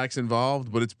running backs involved,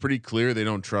 but it's pretty clear they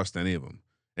don't trust any of them.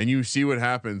 And you see what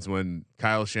happens when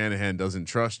Kyle Shanahan doesn't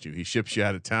trust you. He ships you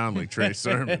out of town like Trey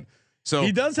Sermon. So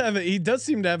he does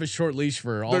seem to have a short leash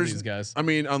for all these guys. I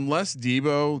mean, unless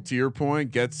Debo, to your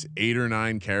point, gets 8 or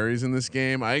 9 carries in this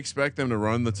game, I expect them to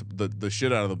run the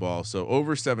shit out of the ball. So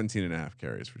over 17.5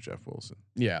 carries for Jeff Wilson.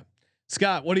 Yeah.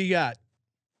 Scott, what do you got?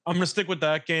 I'm going to stick with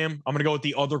that game. I'm going to go with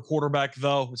the other quarterback,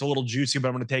 though. It's a little juicy, but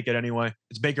I'm going to take it anyway.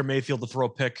 It's Baker Mayfield to throw a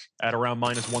pick at around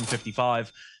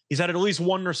 -155. He's had at least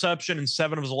 1 reception in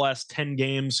 7 of his last 10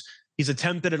 games. He's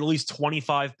attempted at least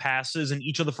 25 passes in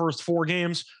each of the first 4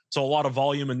 games, so a lot of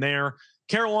volume in there.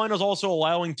 Carolina's also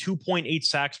allowing 2.8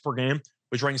 sacks per game,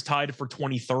 which ranks tied for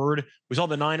 23rd. We saw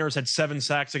the Niners had 7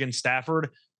 sacks against Stafford.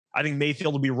 I think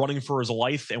Mayfield will be running for his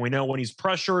life, and we know when he's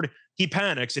pressured, he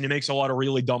panics and he makes a lot of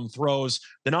really dumb throws.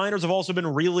 The Niners have also been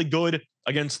really good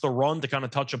against the run, to kind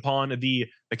of touch upon the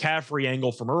McCaffrey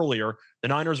angle from earlier. The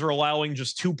Niners are allowing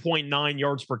just 2.9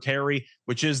 yards per carry,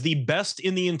 which is the best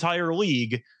in the entire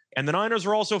league. And the Niners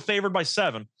are also favored by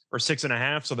 7 or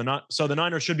 6.5. So the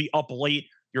Niners should be up late.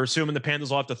 You're assuming the Panthers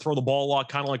will have to throw the ball a lot,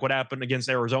 kind of like what happened against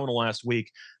Arizona last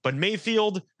week. But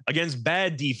Mayfield against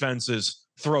bad defenses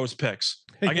throws picks.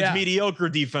 Against mediocre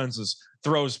defenses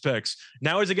throws picks.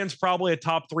 Now he's against probably a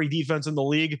top 3 defense in the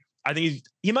league. I think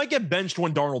he might get benched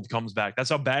when Darnold comes back.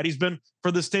 That's how bad he's been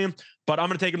for this team. But I'm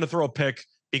going to take him to throw a pick,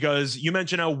 because you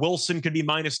mentioned how Wilson could be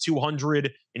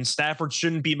 -200 and Stafford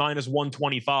shouldn't be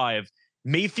 -125.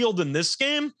 Mayfield in this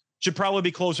game should probably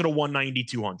be closer to 190,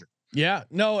 200. Yeah,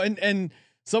 no. And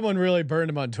someone really burned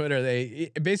him on Twitter.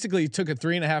 They basically took a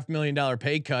 $3.5 million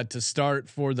pay cut to start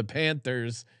for the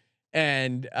Panthers.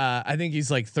 And I think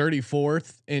he's like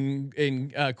 34th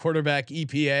in quarterback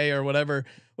EPA or whatever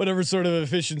sort of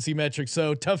efficiency metric.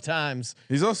 So tough times.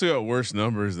 He's also got worse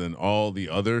numbers than all the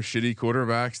other shitty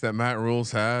quarterbacks that Matt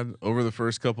Rule's had over the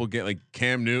first couple games. Like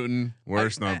Cam Newton,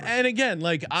 worse numbers. And again,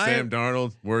 like Sam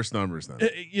Darnold, worse numbers than.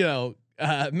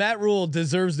 Matt Rule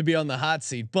deserves to be on the hot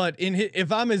seat. But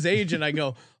if I'm his agent, I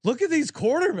go, look at these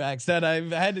quarterbacks that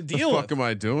I've had to deal with. What the fuck am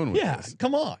I doing with this?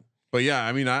 Come on. But yeah,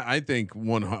 I mean, I think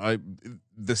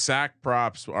the sack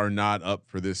props are not up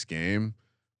for this game,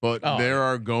 but there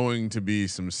are going to be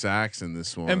some sacks in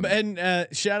this one. And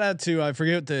shout out to, I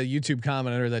forget the YouTube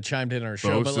commenter that chimed in our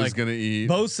show, Bosa's but like gonna eat.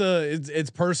 Bosa, it's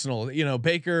personal. You know,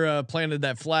 Baker planted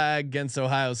that flag against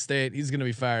Ohio State. He's gonna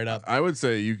be fired up. I would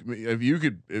say if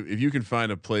you can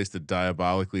find a place to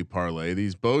diabolically parlay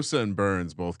these, Bosa and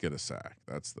Burns both get a sack.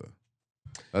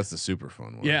 That's the super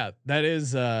fun one. Yeah, that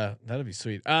is that'd be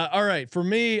sweet. All right, for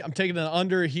me, I'm taking an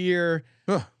under here.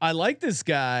 I like this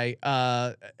guy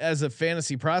as a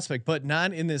fantasy prospect, but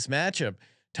not in this matchup.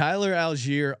 Tyler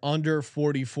Allgeier under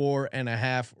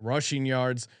 44.5 rushing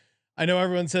yards. I know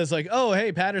everyone says like, oh,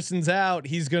 hey, Patterson's out.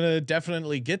 He's gonna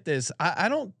definitely get this. I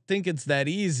don't think it's that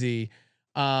easy.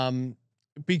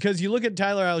 Because you look at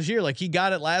Tyler Allgeier, like he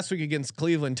got it last week against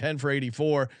Cleveland, 10 for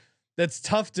 84. That's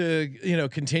tough to,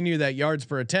 continue that yards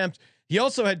per attempt. He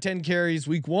also had 10 carries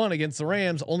week 1 against the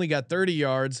Rams, only got 30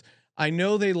 yards. I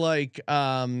know they like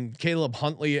Caleb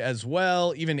Huntley as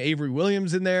well, even Avery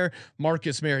Williams in there.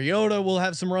 Marcus Mariota will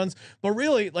have some runs, but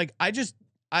really, like I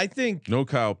think no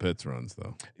Kyle Pitts runs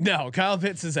though. No, Kyle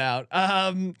Pitts is out.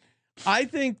 I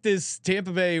think this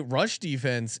Tampa Bay rush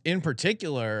defense in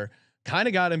particular kind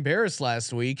of got embarrassed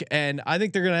last week, and I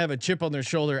think they're going to have a chip on their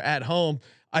shoulder at home.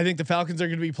 I think the Falcons are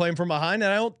going to be playing from behind,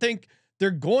 and I don't think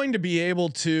they're going to be able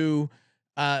to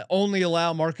only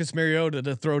allow Marcus Mariota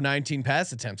to throw 19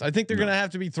 pass attempts. I think they're going to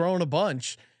have to be throwing a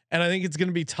bunch, and I think it's going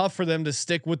to be tough for them to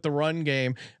stick with the run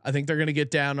game. I think they're going to get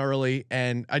down early,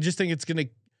 and I just think it's going to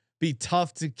be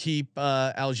tough to keep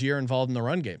Allgeier involved in the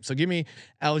run game. So give me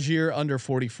Allgeier under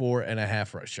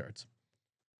 44.5 rush yards.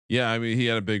 Yeah, I mean, he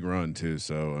had a big run too.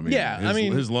 So I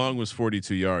mean, his long was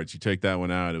 42 yards. You take that one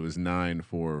out, it was 9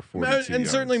 for 42 and yards.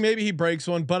 certainly maybe he breaks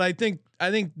one, but I think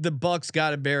the Bucs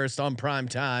got embarrassed on prime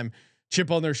time.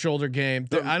 Chip on their shoulder game.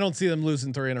 I don't see them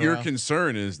losing 3 in a row. Your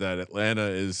concern is that Atlanta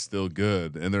is still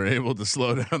good and they're able to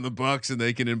slow down the Bucs and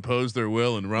they can impose their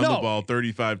will and run the ball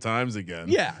 35 times again.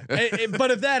 Yeah,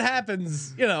 but if that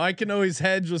happens, I can always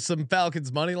hedge with some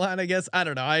Falcons money line. I guess I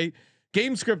don't know.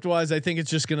 game script wise, I think it's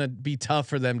just going to be tough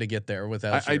for them to get there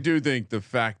without. I do think the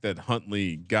fact that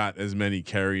Huntley got as many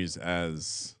carries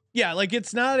as like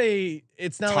it's not like a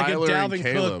Dalvin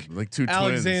Caleb, Cook, like two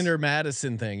Alexander twins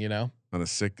Madison thing, on a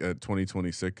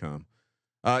 2020 sitcom.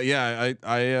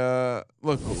 I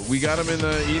look, we got him in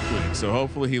the ETH league, so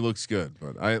hopefully he looks good.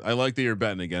 But I like that you're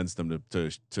betting against him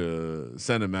to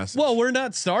send a message. Well, we're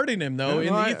not starting him though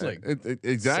in the ETH league.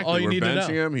 Exactly, we're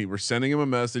benching him. We're sending him a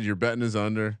message. You're betting his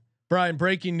under. Brian,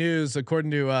 breaking news: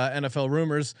 according to NFL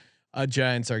rumors,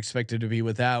 Giants are expected to be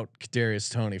without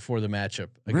Kadarius Toney for the matchup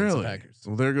against the Packers.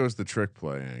 Well, there goes the trick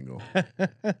play angle.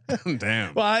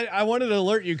 Damn. Well, I wanted to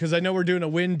alert you because I know we're doing a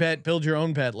win bet, build your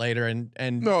own bet later,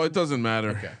 and no, it doesn't matter.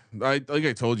 Okay. Like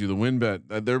I told you, the win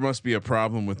bet. There must be a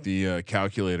problem with the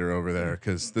calculator over there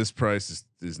because this price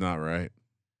is not right.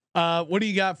 What do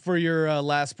you got for your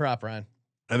last prop, Ryan?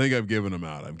 I think I've given them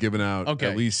out. I've given out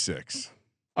at least 6.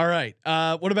 All right.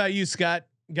 What about you, Scott?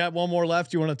 Got one more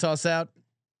left? You want to toss out?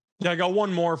 Yeah, I got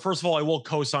one more. First of all, I will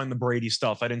co-sign the Brady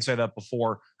stuff. I didn't say that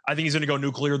before. I think he's going to go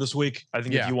nuclear this week. I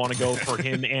think if you want to go for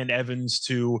him and Evans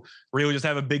to really just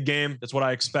have a big game, that's what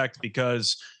I expect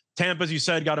because Tampa, as you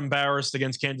said, got embarrassed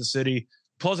against Kansas City.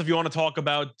 Plus, if you want to talk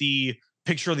about the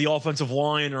picture of the offensive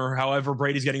line or however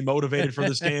Brady's getting motivated for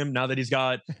this game, now that he's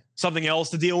got something else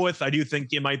to deal with, I do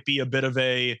think it might be a bit of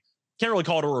a, can't really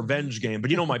call it a revenge game, but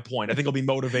you know my point. I think he'll be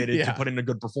motivated to put in a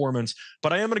good performance.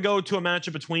 But I am going to go to a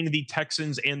matchup between the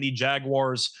Texans and the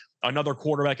Jaguars, another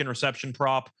quarterback interception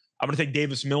prop. I'm going to take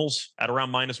Davis Mills at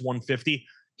around -150.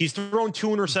 He's thrown 2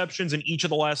 interceptions in each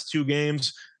of the last 2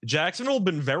 games. Jacksonville have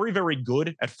been very, very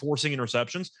good at forcing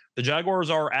interceptions. The Jaguars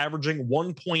are averaging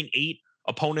 1.8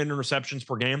 opponent interceptions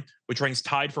per game, which ranks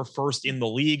tied for first in the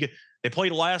league. They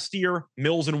played last year.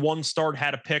 Mills in one start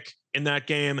had a pick in that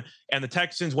game. And the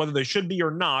Texans, whether they should be or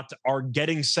not, are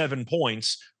getting 7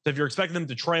 points. So if you're expecting them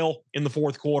to trail in the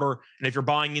fourth quarter, and if you're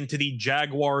buying into the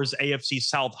Jaguars AFC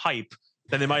South hype,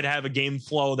 then they might have a game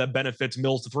flow that benefits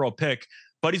Mills to throw a pick.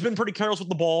 But he's been pretty careless with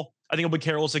the ball. I think he'll be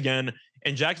careless again.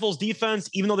 And Jacksonville's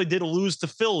defense, even though they did lose to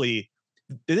Philly,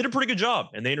 they did a pretty good job.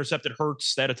 And they intercepted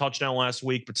Hurts. They had a touchdown last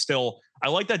week. But still, I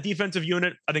like that defensive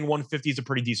unit. I think 150 is a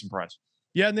pretty decent price.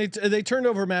 Yeah, and they turned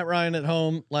over Matt Ryan at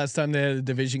home last time they had a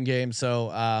division game.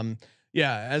 So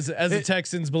as a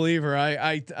Texans believer,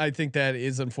 I think that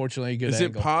is unfortunately a good. Is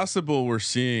it possible we're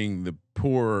seeing the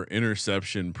poor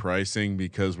interception pricing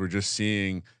because we're just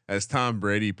seeing, as Tom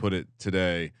Brady put it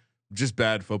today, just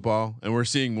bad football, and we're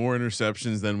seeing more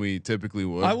interceptions than we typically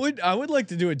would? I would like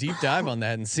to do a deep dive on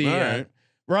that and see. All right.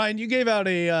 Ryan, you gave out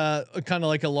a kind of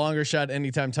like a longer shot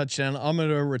anytime touchdown. I'm going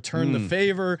to return the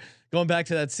favor. Going back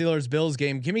to that Steelers Bills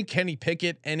game, give me Kenny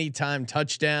Pickett anytime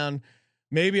touchdown.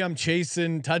 Maybe I'm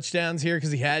chasing touchdowns here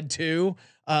because he had 2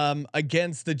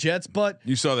 against the Jets, but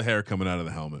you saw the hair coming out of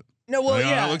the helmet. No, well,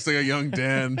 it looks like a young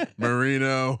Dan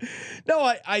Marino.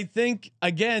 No, I think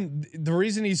again the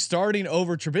reason he's starting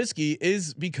over Trubisky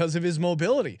is because of his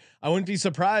mobility. I wouldn't be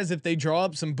surprised if they draw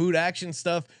up some boot action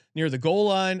stuff near the goal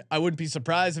line. I wouldn't be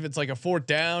surprised if it's like a 4th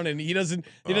down and he doesn't.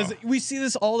 We see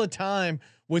this all the time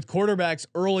with quarterbacks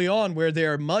early on where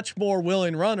they're much more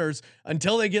willing runners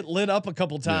until they get lit up a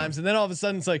couple times. And then all of a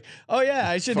sudden it's like, oh yeah,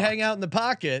 I should hang out in the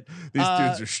pocket. These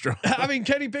dudes are strong. I mean,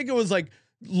 Kenny Pickett was like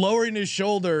lowering his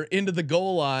shoulder into the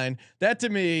goal line. That to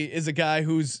me is a guy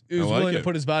who's willing to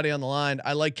put his body on the line.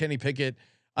 I like Kenny Pickett.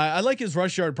 I like his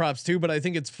rush yard props too, but I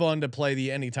think it's fun to play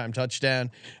the anytime touchdown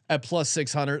at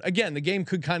 +600. Again, the game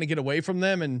could kind of get away from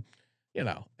them, and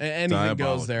anything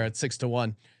goes there at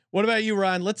 6-1. What about you,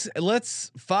 Ryan?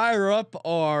 Let's fire up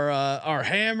our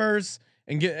hammers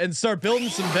and start building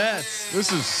some bets.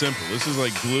 This is simple. This is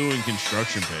like glue and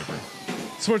construction paper.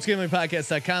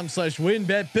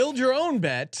 sportsgamblingpodcast.com/winbet. Build your own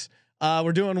bet.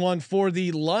 We're doing one for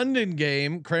the London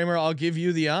game. Kramer, I'll give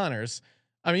you the honors.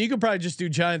 I mean, you could probably just do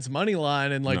Giants money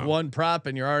line and one prop,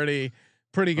 and you're already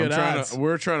pretty good odds.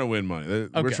 We're trying to win money.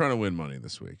 We're trying to win money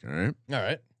this week. All right. All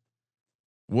right.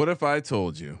 What if I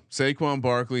told you Saquon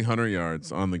Barkley 100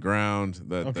 yards on the ground?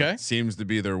 That seems to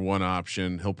be their one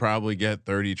option. He'll probably get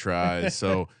 30 tries.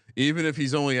 So even if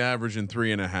he's only averaging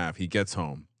 3.5, he gets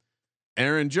home.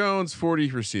 Aaron Jones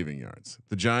 40 receiving yards.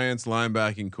 The Giants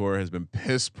linebacking core has been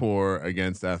piss poor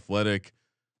against athletic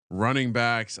running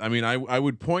backs. I mean, I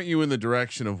would point you in the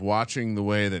direction of watching the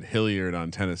way that Hilliard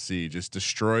on Tennessee just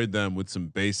destroyed them with some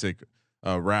basic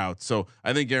routes. So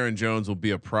I think Aaron Jones will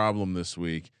be a problem this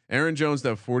week. Aaron Jones to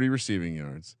have 40 receiving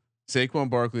yards. Saquon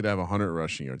Barkley to have 100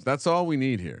 rushing yards. That's all we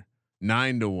need here.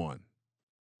 9-1.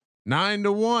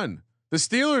 9-1. The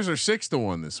Steelers are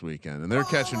 6-1 this weekend, and they're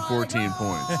catching 14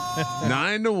 points.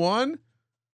 9-1.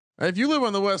 If you live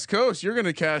on the West Coast, you're going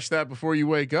to cash that before you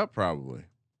wake up, probably.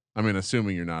 I mean,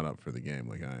 assuming you're not up for the game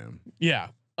like I am. Yeah.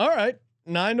 All right.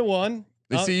 9-1.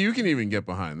 See, you can even get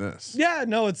behind this. Yeah,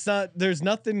 no, it's not. There's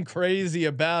nothing crazy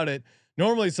about it.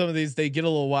 Normally, some of these they get a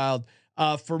little wild.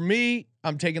 For me,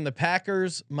 I'm taking the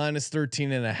Packers minus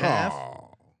 13.5. Oh.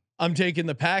 I'm taking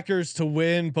the Packers to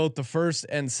win both the first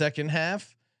and second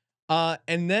half.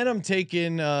 And then I'm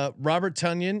taking Robert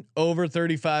Tonyan over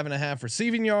 35.5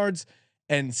 receiving yards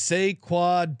and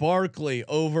Saquon Barkley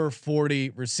over 40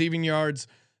 receiving yards.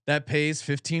 That pays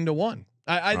 15-1.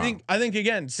 I think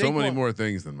again, Saquon, so many more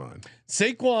things than mine.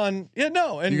 Saquon, yeah,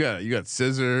 no, and you got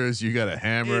scissors, you got a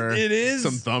hammer, it is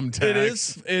some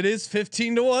thumbtacks. It is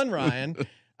 15-1, Ryan.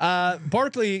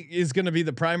 Barkley is going to be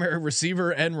the primary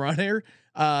receiver and runner.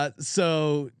 But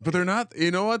they're not.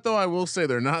 You know what though? I will say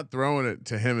they're not throwing it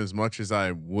to him as much as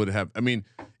I would have. I mean,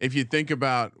 if you think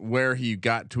about where he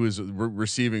got to his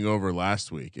receiving over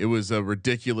last week, it was a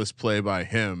ridiculous play by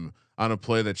him on a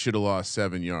play that should have lost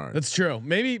 7 yards. That's true.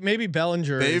 Maybe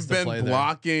Bellinger. They've been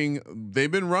blocking. There.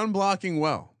 They've been run blocking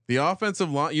well. The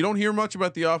offensive line. You don't hear much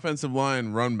about the offensive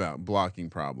line run blocking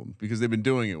problem because they've been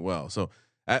doing it well. So,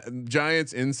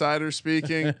 Giants insider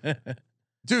speaking,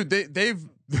 dude, they've.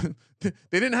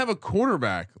 They didn't have a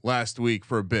quarterback last week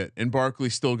for a bit, and Barkley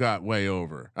still got way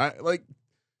over.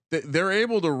 They're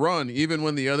able to run even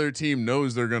when the other team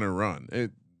knows they're going to run.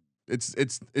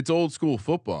 It's old school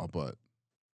football, but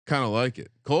kind of like it.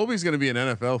 Colby's going to be an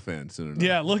NFL fan soon enough.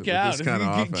 Yeah, look out!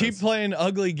 If you keep playing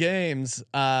ugly games,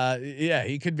 yeah,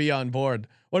 he could be on board.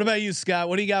 What about you, Scott?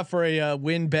 What do you got for a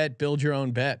win bet? Build your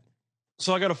own bet.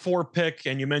 So I got a 4 pick,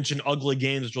 and you mentioned ugly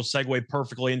games, which will segue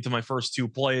perfectly into my first 2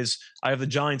 plays. I have the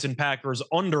Giants and Packers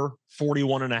under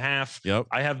 41.5. Yep.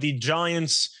 I have the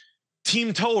Giants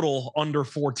team total under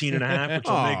 14.5, which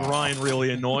will make Ryan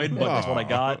really annoyed, but that's what I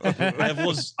got.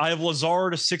 I have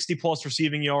Lazard 60+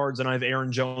 receiving yards, and I have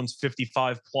Aaron Jones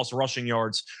 55+ rushing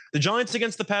yards. The Giants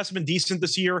against the pass have been decent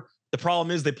this year. The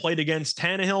problem is they played against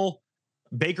Tannehill,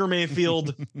 Baker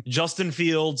Mayfield, Justin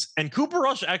Fields, and Cooper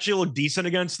Rush actually looked decent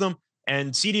against them.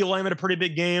 And CD Lamb had a pretty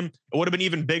big game. It would have been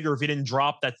even bigger if he didn't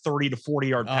drop that 30 to 40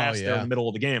 yard pass there in the middle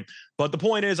of the game. But the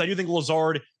point is, I do think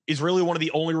Lazard is really one of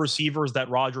the only receivers that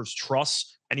Rodgers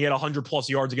trusts. And he had 100+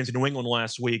 yards against New England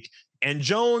last week. And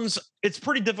Jones, it's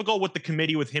pretty difficult with the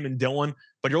committee with him and Dillon.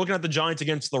 But you're looking at the Giants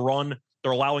against the run.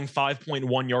 They're allowing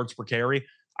 5.1 yards per carry.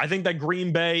 I think that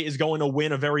Green Bay is going to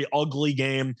win a very ugly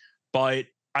game. But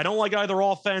I don't like either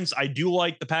offense. I do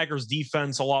like the Packers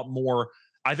defense a lot more.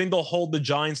 I think they'll hold the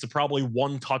Giants to probably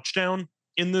 1 touchdown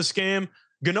in this game.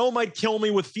 Gano might kill me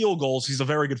with field goals. He's a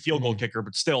very good field goal kicker,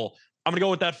 but still, I'm going to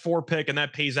go with that 4 pick, and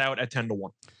that pays out at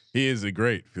 10-1. He is a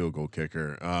great field goal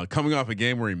kicker. Coming off a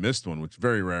game where he missed one, which is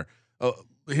very rare. I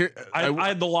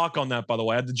had the lock on that, by the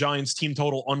way. I had the Giants team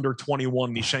total under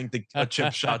 21. He shanked a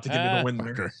chip shot to give me the win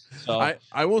there. So,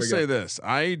 I will say this.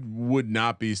 I would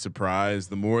not be surprised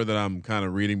the more that I'm kind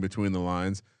of reading between the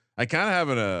lines. I kind of have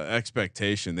an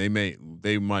expectation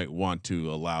they might want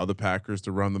to allow the Packers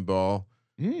to run the ball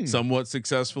somewhat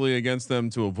successfully against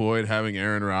them to avoid having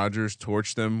Aaron Rodgers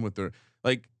torch them with their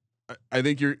I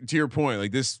think to your point,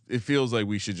 like this, it feels like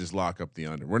we should just lock up the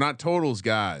under. We're not totals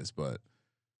guys, but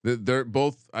they're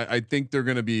both. I think they're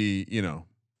going to be.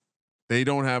 They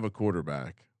don't have a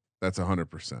quarterback. That's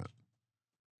 100%.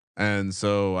 And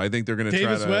so I think they're going to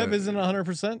try. Davis Webb isn't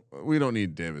 100%. We don't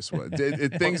need Davis Webb.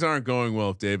 Things aren't going well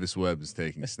if Davis Webb is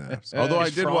taking snaps. Although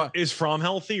is Fromm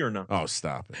healthy or no? Oh,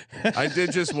 stop it! I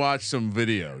did just watch some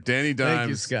video. Danny Dimes. Thank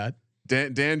you, Scott.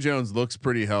 Dan Jones looks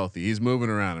pretty healthy. He's moving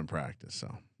around in practice.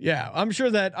 So yeah, I'm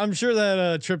sure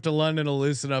that trip to London will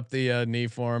loosen up the knee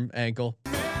for him, ankle.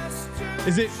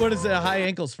 What is it? A high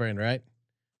ankle sprain, right?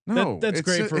 No, that's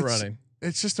great for running.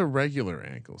 It's just a regular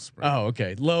ankle sprain. Oh,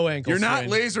 okay. Low ankle. You're sprain. not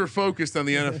laser focused on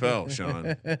the NFL,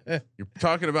 Sean. You're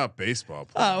talking about baseball.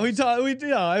 I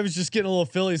was just getting a little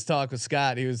Phillies talk with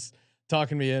Scott. He was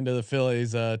talking me into the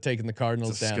Phillies taking the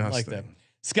Cardinals down like that.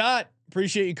 Scott,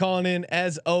 appreciate you calling in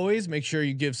as always. Make sure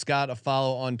you give Scott a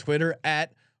follow on Twitter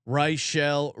at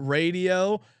Reichel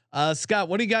Radio. Scott,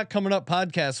 what do you got coming up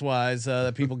podcast wise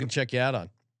that people can check you out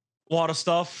on? A lot of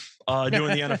stuff.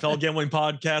 Doing the NFL gambling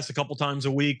podcast a couple times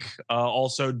a week.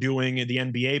 Also doing the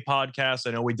NBA podcast.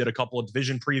 I know we did a couple of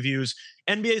division previews.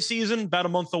 NBA season about a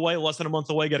month away, less than a month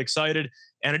away. Get excited.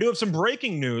 And I do have some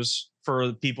breaking news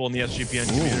for people in the SGPN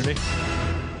community.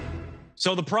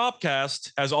 So the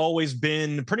Propcast has always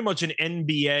been pretty much an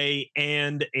NBA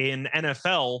and an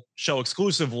NFL show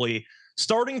exclusively.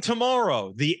 Starting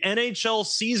tomorrow, the NHL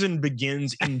season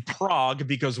begins in Prague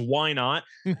because why not?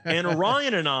 And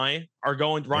Ryan and I are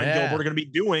Ryan Gilbert are going to be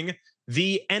doing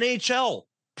the NHL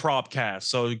Propcast.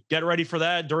 So get ready for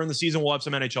that. During the season, we'll have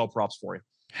some NHL props for you.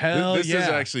 Hell This yeah. is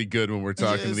actually good when we're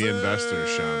talking to the investors,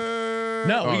 Sean.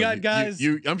 No, we got guys.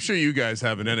 I'm sure you guys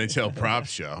have an NHL prop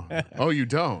show. Oh, you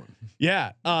don't?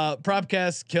 Yeah.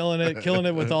 Propcast killing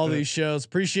it with all these shows.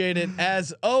 Appreciate it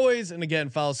as always. And again,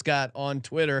 follow Scott on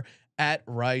Twitter at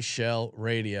Reichel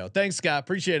Radio. Thanks, Scott.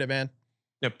 Appreciate it, man.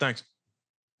 Yep. Thanks.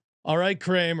 All right,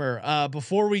 Kramer.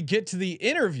 Before we get to the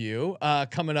interview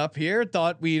coming up here,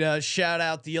 thought we'd shout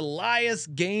out the Elias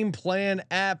Game Plan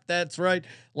app. That's right,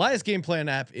 Elias Game Plan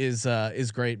app is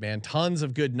great, man. Tons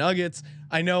of good nuggets.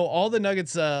 I know all the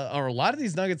nuggets, or a lot of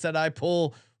these nuggets that I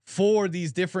pull for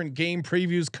these different game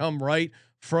previews come right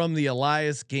from the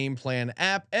Elias Game Plan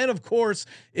app. And of course,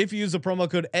 if you use the promo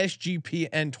code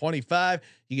SGPN25,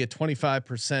 you get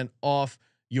 25% off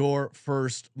your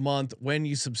first month when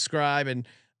you subscribe. And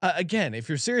again, if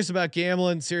you're serious about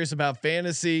gambling, serious about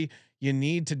fantasy, you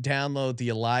need to download the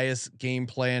Elias Game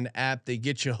Plan app. They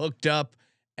get you hooked up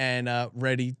and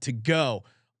ready to go.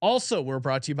 Also, we're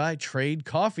brought to you by Trade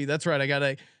Coffee. That's right. I got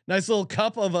a nice little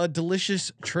cup of a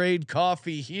delicious Trade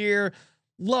Coffee here.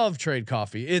 Love Trade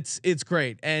Coffee. It's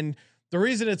great. And the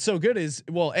reason it's so good is,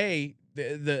 well,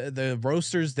 the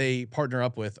roasters they partner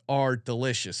up with are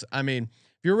delicious. I mean,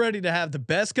 if you're ready to have the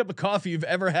best cup of coffee you've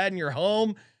ever had in your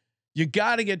home, you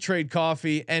got to get Trade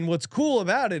Coffee. And what's cool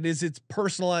about it is it's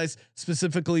personalized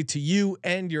specifically to you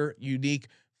and your unique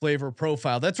flavor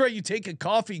profile. That's right. You take a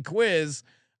coffee quiz.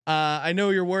 I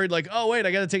know you're worried like, oh wait,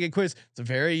 I got to take a quiz. It's a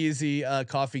very easy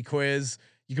coffee quiz.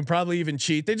 You can probably even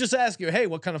cheat. They just ask you, hey,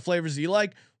 what kind of flavors do you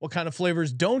like? What kind of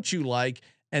flavors don't you like?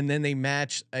 And then they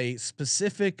match a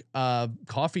specific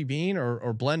coffee bean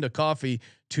or blend of coffee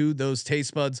to those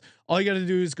taste buds. All you got to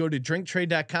do is go to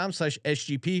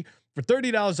drinktrade.com/SGP for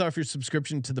 $30 off your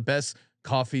subscription to the best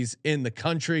coffees in the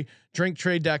country.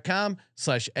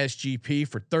 Drinktrade.com/SGP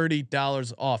for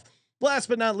 $30 off. Last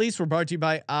but not least, we're brought to you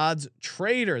by Odds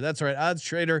Trader. That's right. Odds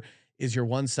Trader is your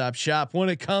one-stop shop when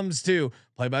it comes to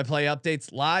play-by-play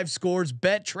updates, live scores,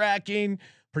 bet tracking,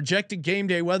 projected game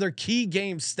day weather, key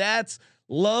game stats.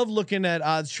 Love looking at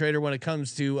Odds Trader when it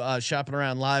comes to shopping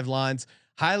around live lines.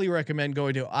 Highly recommend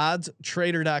going to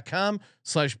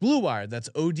oddstrader.com/Blue Wire. That's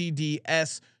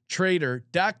ODDS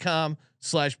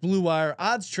trader.com/Blue Wire.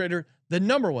 Odds Trader, the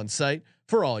 #1 site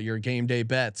for all your game day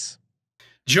bets.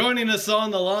 Joining us on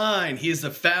the line, he is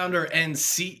the founder and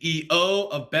CEO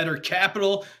of Bettor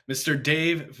Capital, Mr.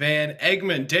 Dave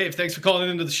VanEgmond. Dave, thanks for calling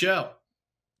into the show.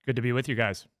 Good to be with you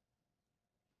guys.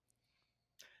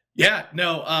 Yeah,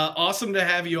 no, awesome to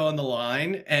have you on the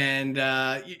line. And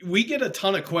we get a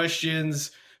ton of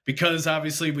questions because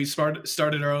obviously we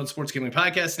started our own sports gambling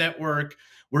podcast network.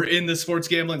 We're in the sports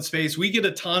gambling space. We get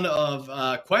a ton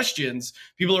of questions.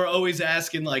 People are always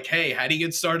asking like, hey, how do you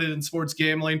get started in sports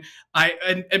gambling?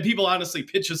 And people honestly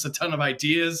pitch us a ton of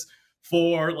ideas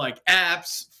for like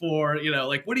apps for,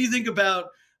 like, what do you think about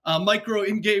micro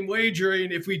in-game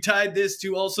wagering if we tied this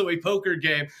to also a poker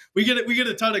game? We get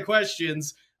a ton of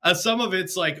questions. Some of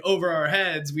it's like over our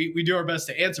heads. We do our best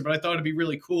to answer, but I thought it'd be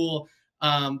really cool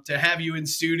to have you in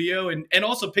studio and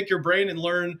also pick your brain and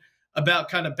learn about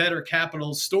kind of Bettor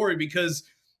Capital's story, because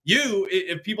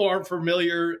if people aren't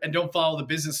familiar and don't follow the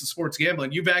business of sports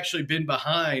gambling, you've actually been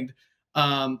behind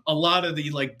a lot of the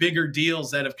like bigger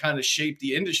deals that have kind of shaped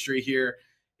the industry here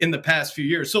in the past few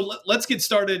years. So let's get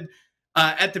started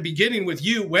at the beginning with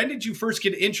you. When did you first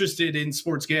get interested in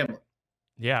sports gambling?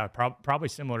 Yeah, probably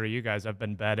similar to you guys. I've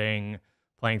been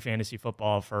playing fantasy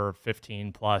football for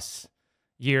 15 plus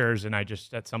years. And I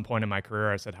just, at some point in my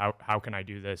career, I said, how can I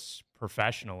do this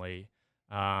professionally?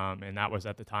 And that was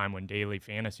at the time when daily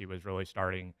fantasy was really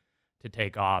starting to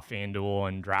take off. FanDuel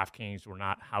and DraftKings were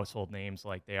not household names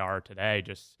like they are today.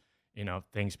 Just,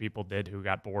 things people did who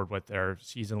got bored with their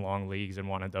season long leagues and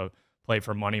wanted to play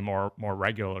for money more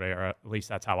regularly, or at least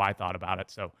that's how I thought about it.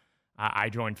 So I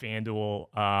joined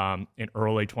FanDuel in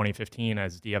early 2015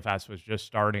 as DFS was just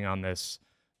starting on this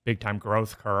big time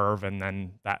growth curve. And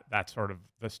then that's sort of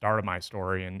the start of my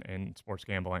story in sports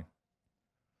gambling.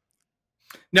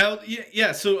 Now,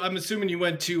 yeah. So I'm assuming you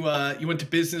went to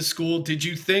business school. Did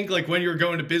you think like when you were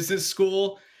going to business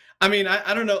school? I mean,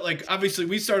 I don't know. Like obviously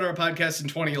we started our podcast in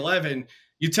 2011.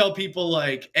 You tell people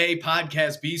like A,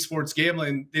 podcast, B, sports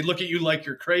gambling, they look at you like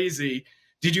you're crazy.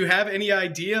 Did you have any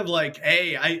idea of like,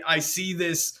 hey, I see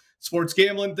this sports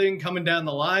gambling thing coming down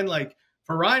the line? Like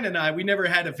for Ryan and I, we never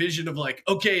had a vision of like,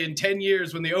 okay, in 10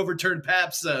 years when they overturn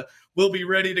PAPSA, we'll be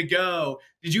ready to go.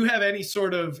 Did you have any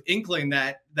sort of inkling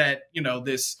that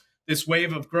this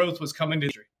wave of growth was coming to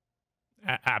industry?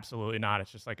 Absolutely not.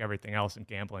 It's just like everything else in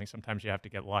gambling. Sometimes you have to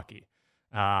get lucky.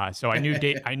 So I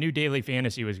knew daily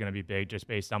fantasy was going to be big just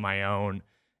based on my own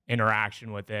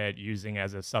interaction with it, using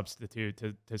as a substitute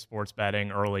to sports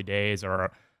betting early days,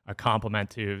 or a complement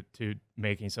to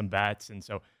making some bets. And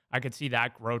so I could see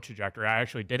that growth trajectory. I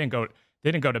actually didn't go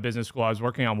to business school. I was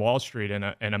working on Wall Street,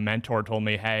 and a mentor told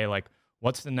me, hey, like,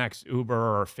 what's the next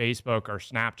Uber or Facebook or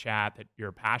Snapchat that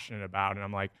you're passionate about? And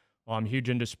I'm like, well, I'm huge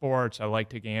into sports. I like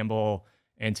to gamble.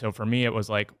 And so for me, it was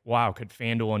like, wow, could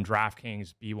FanDuel and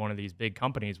DraftKings be one of these big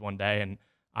companies one day? And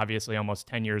obviously almost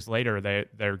 10 years later,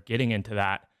 they're getting into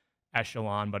that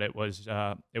echelon, but it was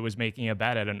making a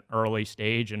bet at an early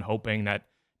stage and hoping that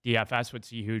DFS would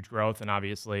see huge growth. And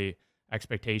obviously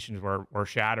expectations were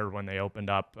shattered when they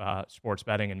opened up sports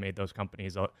betting and made those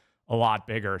companies a lot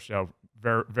bigger. So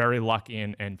very, very lucky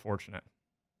and fortunate.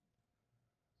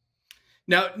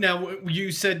 Now,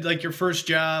 you said like your first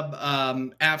job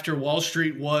after Wall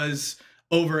Street was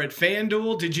over at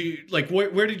FanDuel. Did you like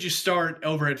where did you start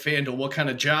over at FanDuel? What kind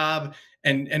of job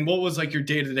and what was like your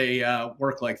day-to-day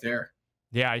work like there?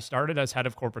 Yeah, I started as head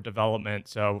of corporate development.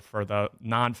 So for the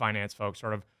non-finance folks,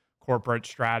 sort of corporate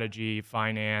strategy,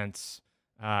 finance,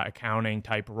 accounting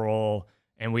type role.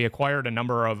 And we acquired a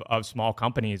number of small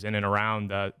companies in and around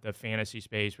the fantasy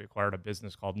space. We acquired a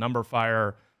business called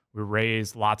Numberfire. We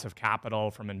raised lots of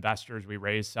capital from investors. We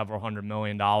raised several $100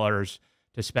 million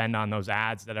to spend on those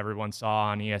ads that everyone saw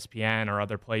on ESPN or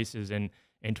other places in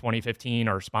 2015,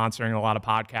 or sponsoring a lot of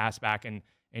podcasts back in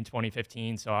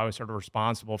 2015. So I was sort of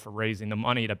responsible for raising the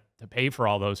money to pay for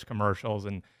all those commercials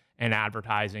and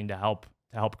advertising to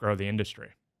help grow the industry.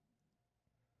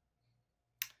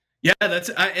 Yeah, that's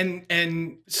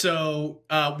and so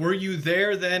were you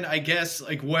there then? I guess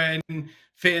like when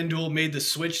FanDuel made the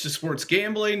switch to sports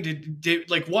gambling, did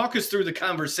like walk us through the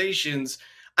conversations?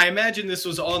 I imagine this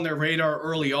was on their radar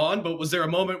early on, but was there a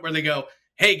moment where they go,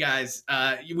 "Hey guys,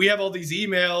 we have all these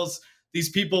emails. These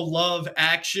people love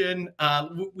action.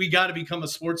 We got to become a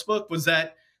sports book." Was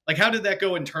that like how did that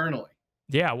go internally?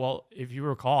 Yeah, well, if you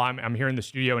recall, I'm here in the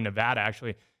studio in Nevada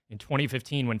actually in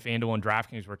 2015 when FanDuel and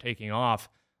DraftKings were taking off.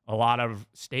 A lot of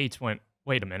states went,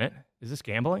 wait a minute, is this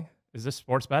gambling? Is this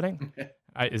sports betting?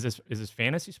 Is this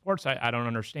fantasy sports? I don't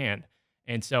understand.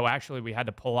 And so actually we had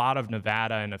to pull out of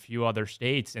Nevada and a few other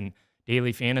states, and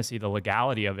daily fantasy, the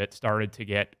legality of it started to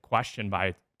get questioned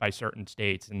by certain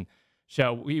states. And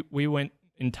so we went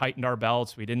and tightened our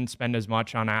belts. We didn't spend as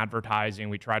much on advertising.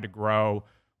 We tried to grow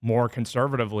more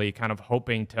conservatively, kind of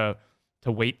hoping to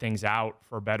wait things out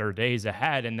for better days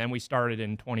ahead. And then we started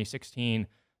in 2016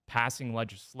 passing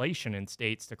legislation in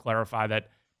states to clarify that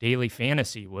daily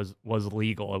fantasy was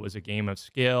legal. It was a game of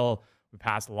skill. We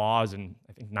passed laws in,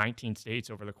 I think, 19 states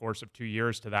over the course of 2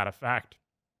 years to that effect.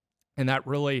 And that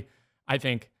really, I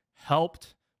think,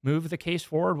 helped move the case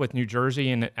forward with New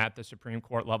Jersey and at the Supreme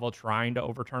Court level trying to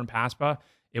overturn PASPA.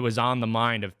 It was on the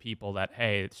mind of people that,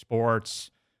 hey,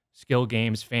 sports, skill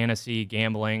games, fantasy,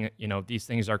 gambling, these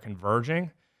things are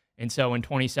converging. And so in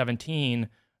 2017,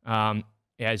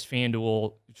 as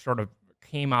FanDuel sort of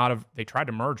came out of, they tried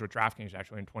to merge with DraftKings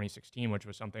actually in 2016, which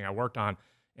was something I worked on.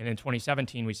 And in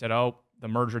 2017, we said, oh, the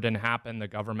merger didn't happen. The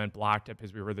government blocked it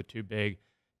because we were the two big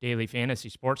daily fantasy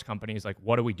sports companies. Like,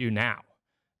 what do we do now?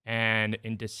 And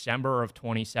in December of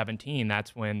 2017,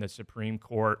 that's when the Supreme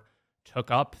Court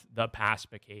took up the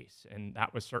PASPA case. And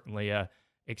that was certainly a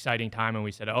exciting time. And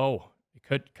we said, oh, it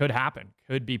could happen,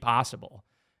 could be possible.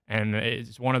 And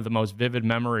it's one of the most vivid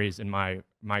memories in my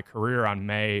career on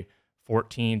May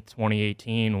 14th,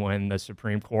 2018, when the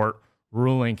Supreme Court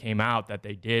ruling came out that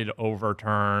they did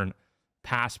overturn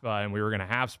PASPA and we were going to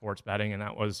have sports betting. And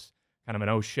that was kind of an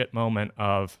oh shit moment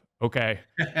of, okay,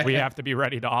 we have to be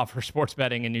ready to offer sports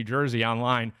betting in New Jersey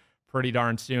online pretty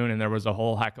darn soon. And there was a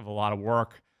whole heck of a lot of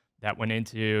work that went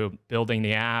into building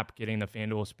the app, getting the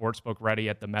FanDuel Sportsbook ready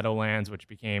at the Meadowlands, which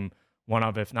became one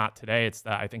of, if not today,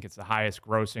 I think it's the highest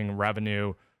grossing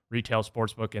revenue retail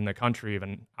sportsbook in the country,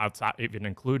 even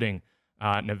including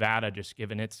Nevada, just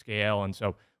given its scale. And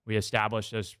so we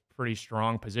established this pretty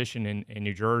strong position in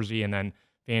New Jersey, and then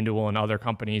FanDuel and other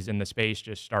companies in the space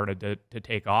just started to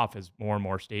take off as more and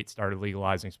more states started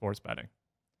legalizing sports betting.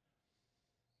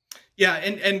 Yeah,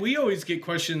 and we always get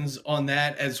questions on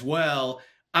that as well.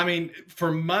 I mean,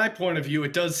 from my point of view,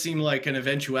 it does seem like an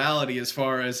eventuality as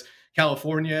far as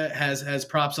California has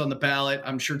props on the ballot.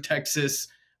 I'm sure Texas,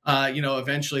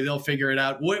 eventually they'll figure it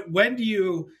out. When do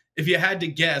you, if you had to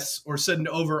guess or set an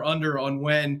over under on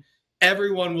when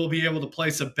everyone will be able to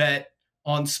place a bet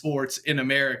on sports in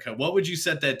America, what would you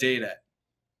set that date at?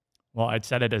 Well, I'd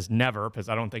set it as never, because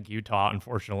I don't think Utah,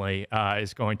 unfortunately,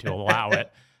 is going to allow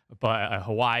it. But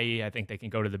Hawaii, I think they can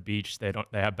go to the beach. They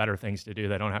have better things to do.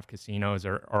 They don't have casinos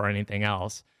or anything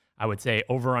else. I would say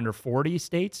over under 40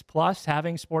 states plus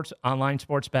having online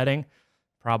sports betting,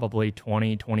 probably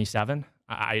 2027.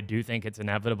 I do think it's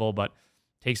inevitable, but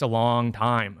takes a long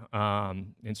time.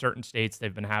 In certain states,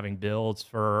 they've been having bills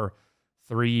for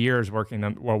 3 years, working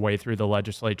their way through the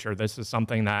legislature. This is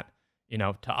something that,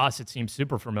 to us, it seems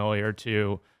super familiar.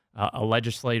 To a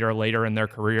legislator later in their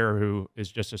career who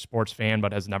is just a sports fan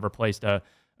but has never placed a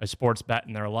sports bet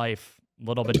in their life, a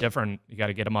little bit different. You got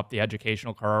to get them up the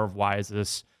educational curve. Why is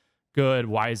this good?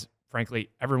 Why is, frankly,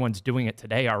 everyone's doing it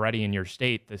today already in your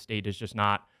state. The state is just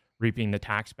not reaping the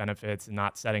tax benefits and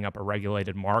not setting up a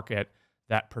regulated market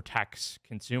that protects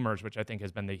consumers, which I think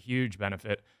has been the huge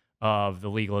benefit of the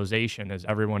legalization. As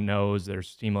everyone knows,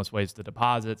 there's seamless ways to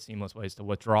deposit, seamless ways to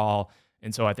withdraw.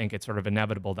 And so I think it's sort of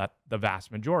inevitable that the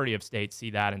vast majority of states see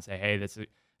that and say, hey, this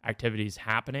activity is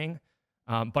happening.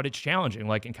 But it's challenging.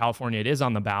 Like in California, it is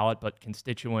on the ballot, but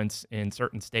constituents in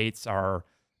certain states are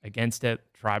against it.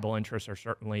 Tribal interests are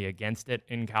certainly against it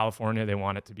in California. They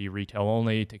want it to be retail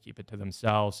only, to keep it to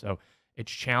themselves. So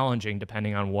it's challenging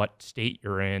depending on what state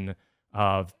you're in,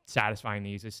 of satisfying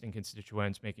the existing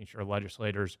constituents, making sure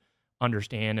legislators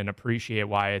understand and appreciate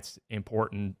why it's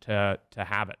important to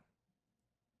have it.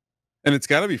 And it's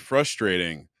got to be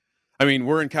frustrating. I mean,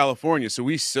 we're in California, so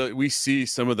we see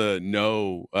some of the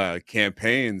no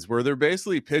campaigns where they're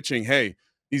basically pitching, hey,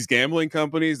 these gambling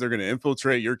companies, they're going to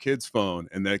infiltrate your kid's phone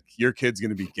and that your kid's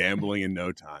going to be gambling in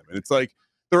no time. And it's like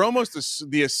they're almost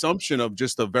the assumption of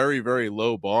just a very, very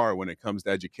low bar when it comes to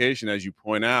education, as you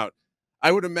point out.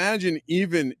 I would imagine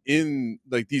even in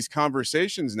like these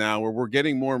conversations now where we're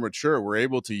getting more mature, we're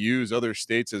able to use other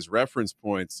states as reference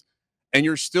points. And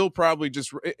you're still probably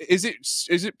just, is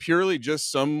it purely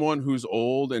just someone who's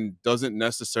old and doesn't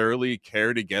necessarily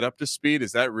care to get up to speed?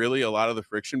 Is that really a lot of the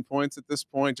friction points at this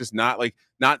point? Just not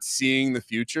seeing the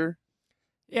future?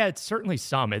 Yeah, it's certainly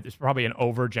some. It's probably an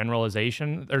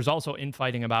overgeneralization. There's also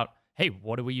infighting about, hey,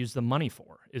 what do we use the money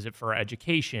for? Is it for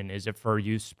education? Is it for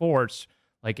youth sports?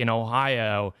 Like in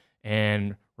Ohio,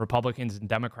 and Republicans and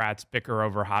Democrats bicker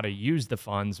over how to use the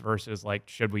funds versus like,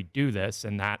 should we do this?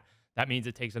 And that means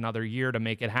it takes another year to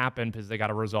make it happen because they got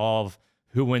to resolve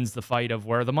who wins the fight of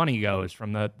where the money goes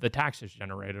from the taxes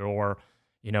generated, or,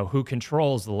 who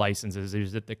controls the licenses.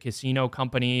 Is it the casino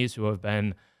companies who have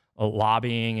been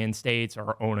lobbying in states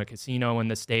or own a casino in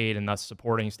the state and thus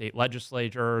supporting state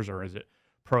legislatures, or is it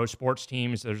pro sports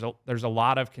teams? There's a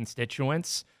lot of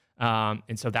constituents.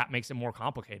 And so that makes it more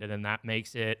complicated, and that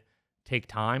makes it take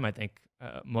time. I think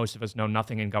most of us know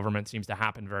nothing in government seems to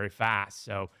happen very fast.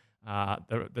 So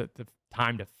the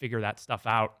time to figure that stuff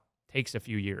out takes a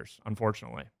few years,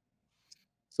 unfortunately.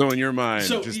 So in your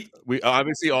mind, we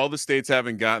obviously all the states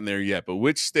haven't gotten there yet, but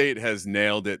which state has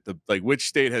nailed it? Which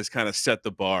state has kind of set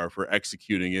the bar for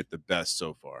executing it the best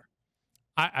so far?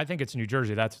 I think it's New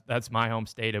Jersey. That's my home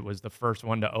state. It was the first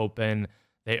one to open.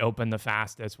 They opened the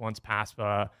fastest once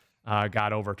PASPA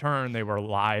got overturned. They were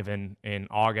live in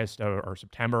August or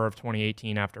September of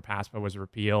 2018 after PASPA was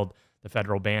repealed, the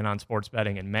federal ban on sports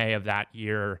betting in May of that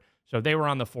year. So they were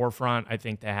on the forefront. I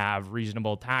think they have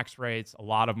reasonable tax rates, a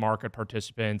lot of market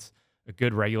participants, a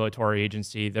good regulatory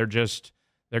agency. They're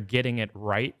getting it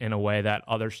right in a way that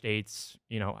other states,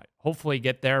 hopefully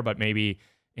get there, but maybe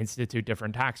institute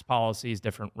different tax policies,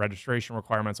 different registration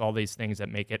requirements, all these things that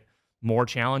make it more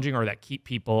challenging or that keep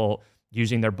people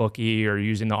using their bookie or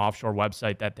using the offshore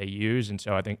website that they use. And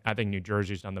so I think New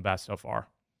Jersey's done the best so far.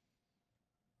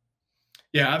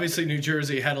 Yeah, obviously New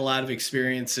Jersey had a lot of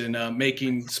experience in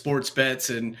making sports bets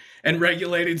and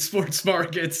regulating sports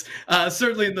markets.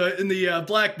 Certainly in the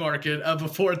black market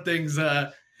before things,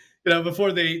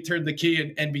 before they turned the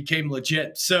key and became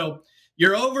legit. So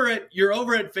you're over at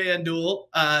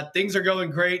FanDuel. Things are going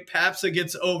great. PASPA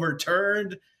gets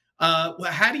overturned.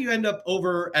 How do you end up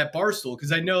over at Barstool?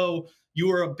 Because I know you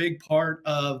were a big part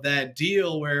of that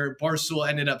deal where Barstool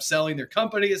ended up selling their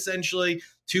company essentially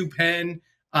to Penn.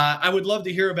 I would love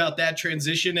to hear about that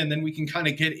transition, and then we can kind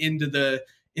of get into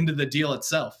the deal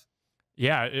itself.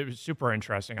 Yeah, it was super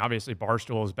interesting. Obviously,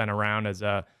 Barstool has been around as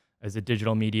a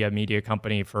digital media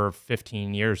company for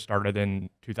 15 years, started in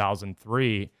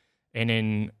 2003. And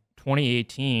in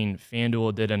 2018,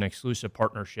 FanDuel did an exclusive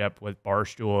partnership with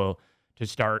Barstool to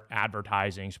start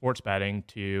advertising sports betting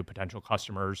to potential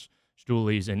customers,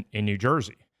 stoolies in New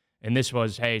Jersey. And this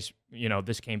was, hey,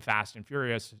 this came fast and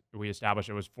furious. We established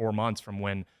it was 4 months from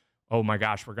when, oh my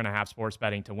gosh, we're going to have sports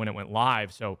betting to when it went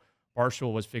live. So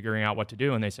Barstool was figuring out what to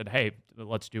do. And they said, hey,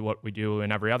 let's do what we do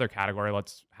in every other category.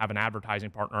 Let's have an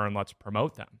advertising partner and let's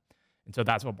promote them. And so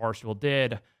that's what Barstool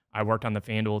did. I worked on the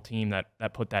FanDuel team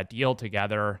that put that deal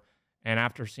together. And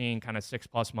after seeing kind of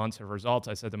 6+ months of results,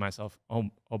 I said to myself, oh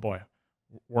boy,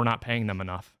 we're not paying them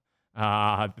enough.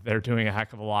 They're doing a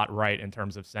heck of a lot right in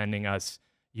terms of sending us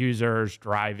users,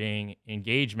 driving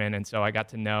engagement. And so I got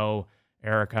to know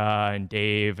Erica and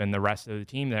Dave and the rest of the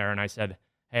team there. And I said,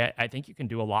 hey, I think you can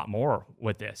do a lot more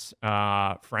with this.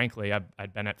 Frankly,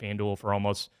 I'd been at FanDuel for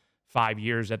almost 5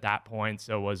 years at that point,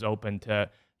 so was open to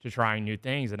trying new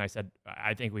things. And I said,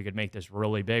 I think we could make this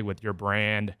really big with your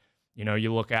brand. You know,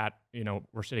 you look at,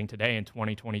 we're sitting today in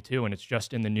 2022, and it's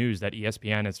just in the news that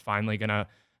ESPN is finally going to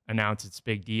announce its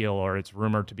big deal, or it's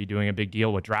rumored to be doing a big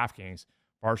deal with DraftKings.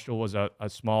 Barstool was a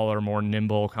smaller, more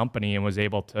nimble company and was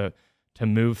able to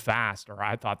move fast, or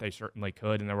I thought they certainly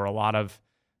could. And there were a lot of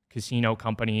casino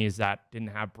companies that didn't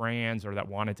have brands or that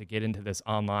wanted to get into this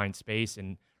online space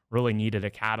and really needed a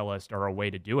catalyst or a way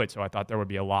to do it. So I thought there would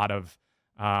be a lot of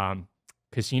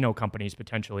casino companies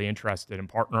potentially interested in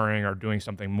partnering or doing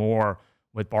something more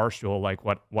with Barstool, like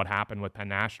what happened with Penn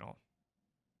National.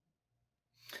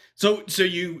 So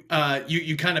you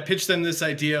kind of pitched them this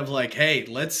idea of like, hey,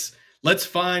 let's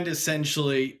find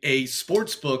essentially a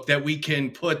sports book that we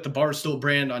can put the Barstool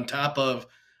brand on top of,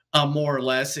 more or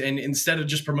less. And instead of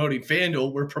just promoting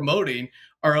FanDuel, we're promoting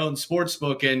our own sports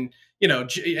book, and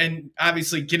and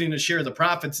obviously getting a share of the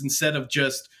profits instead of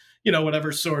just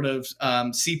whatever sort of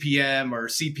CPM or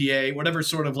CPA, whatever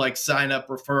sort of like sign up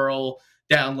referral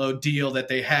download deal that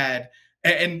they had.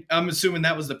 And I'm assuming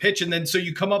that was the pitch. And then so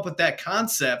you come up with that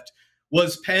concept.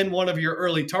 Was Penn one of your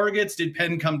early targets? Did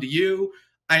Penn come to you?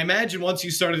 I imagine once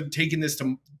you started taking this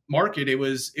to market, it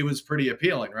was pretty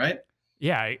appealing, right?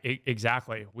 Yeah,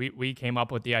 exactly. We came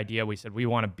up with the idea. We said we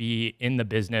want to be in the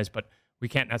business, but we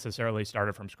can't necessarily start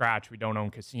it from scratch. We don't own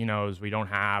casinos. We don't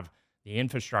have the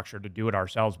infrastructure to do it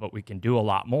ourselves, but we can do a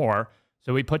lot more.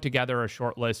 So we put together a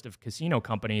short list of casino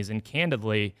companies. And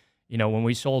candidly, when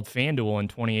we sold FanDuel in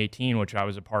 2018, which I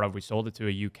was a part of, we sold it to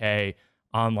a UK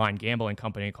online gambling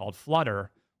company called Flutter.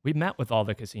 We met with all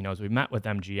the casinos. We met with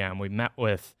MGM. We met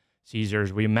with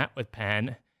Caesars. We met with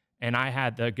Penn. And I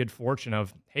had the good fortune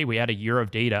of, hey, we had a year of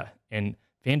data, and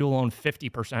FanDuel owned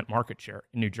 50% market share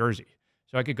in New Jersey.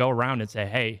 So I could go around and say,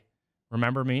 hey,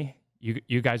 remember me?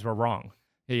 You guys were wrong.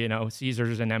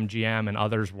 Caesars and MGM and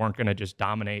others weren't going to just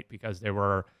dominate because they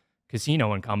were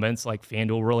casino incumbents. Like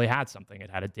FanDuel really had something.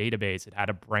 It had a database. It had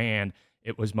a brand.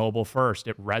 It was mobile first.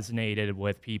 It resonated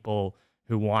with people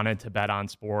who wanted to bet on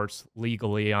sports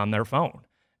legally on their phone.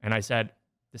 And I said,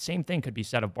 the same thing could be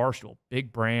said of Barstool.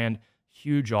 Big brand,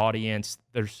 huge audience.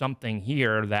 There's something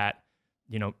here that,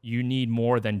 you need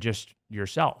more than just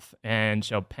yourself. And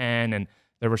so Penn, and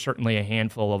there were certainly a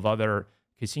handful of other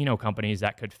casino companies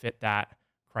that could fit that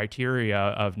criteria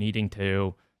of needing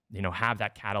to, have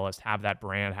that catalyst, have that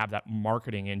brand, have that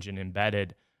marketing engine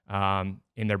embedded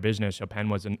in their business. So Penn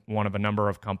was one of a number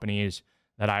of companies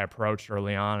that I approached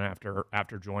early on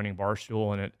after joining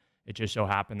Barstool, and it just so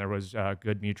happened there was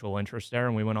good mutual interest there,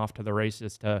 and we went off to the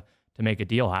races to make a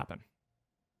deal happen.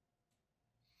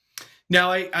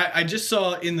 Now, I just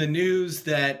saw in the news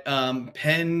that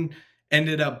Penn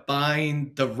ended up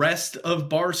buying the rest of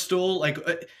Barstool. Like,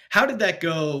 how did that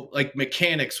go, like,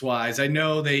 mechanics-wise? I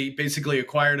know they basically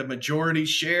acquired a majority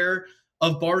share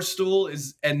of Barstool,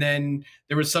 and then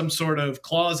there was some sort of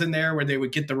clause in there where they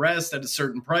would get the rest at a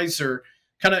certain price, or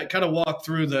kind of walk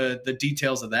through the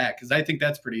details of that, because I think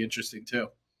that's pretty interesting too.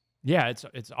 Yeah,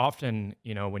 it's often,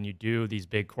 when you do these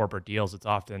big corporate deals, it's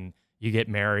often you get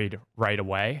married right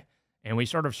away. And we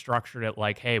sort of structured it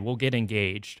like, hey, we'll get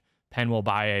engaged. Penn will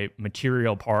buy a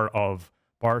material part of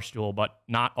Barstool, but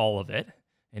not all of it.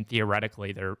 And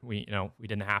theoretically, we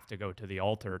didn't have to go to the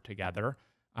altar together.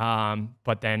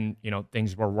 But then,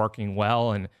 things were working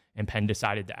well, and Penn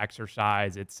decided to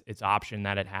exercise its option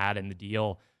that it had in the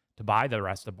deal to buy the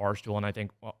rest of Barstool. And I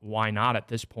think, well, why not at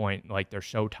this point? Like, they're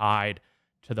so tied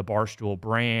to the Barstool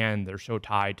brand. They're so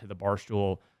tied to the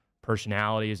Barstool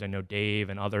personalities. I know Dave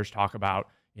and others talk about,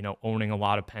 owning a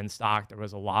lot of Penn stock. There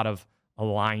was a lot of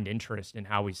aligned interest in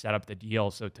how we set up the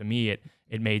deal. So to me,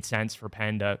 it made sense for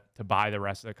Penn to buy the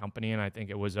rest of the company. And I think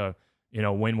it was a,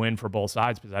 win-win for both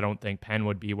sides, because I don't think Penn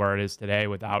would be where it is today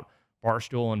without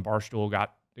Barstool. And Barstool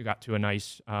got to a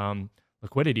nice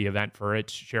liquidity event for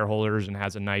its shareholders and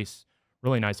has a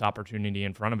really nice opportunity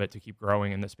in front of it to keep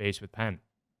growing in the space with Penn.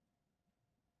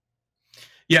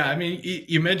 Yeah, I mean,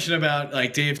 you mentioned about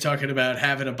like Dave talking about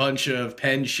having a bunch of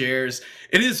Penn shares.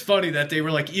 It is funny that they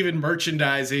were like even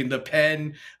merchandising the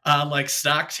Penn like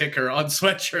stock ticker on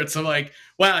sweatshirts. I'm like,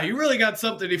 wow, you really got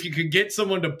something if you could get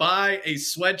someone to buy a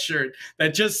sweatshirt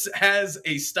that just has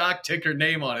a stock ticker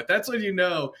name on it. That's when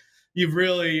you've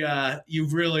really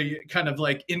kind of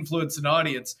like influenced an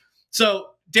audience. So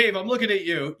Dave, I'm looking at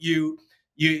you.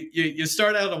 You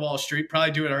start out on Wall Street,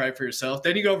 probably doing all right for yourself.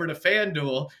 Then you go over to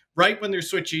FanDuel. Right when they're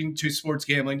switching to sports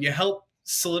gambling, you help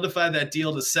solidify that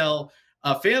deal to sell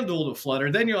FanDuel to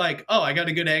flutter. Then you're like, oh, I got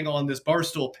a good angle on this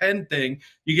Barstool Penn thing.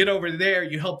 You get over there,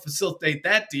 you help facilitate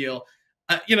that deal.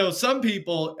 Some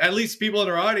people, at least people in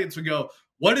our audience, would go,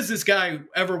 what is this guy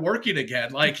ever working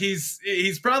again? Like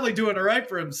he's probably doing all right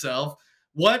for himself.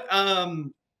 What, after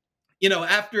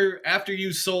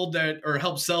you sold that or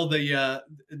helped sell the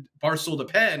Barstool to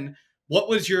Penn, what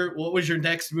was your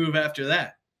next move after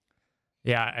that?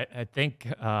 Yeah, I think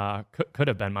could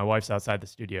have been. My wife's outside the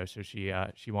studio, so she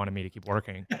wanted me to keep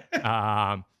working.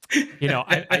 I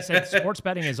said sports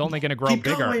betting is only going to grow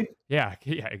bigger. Going. Yeah,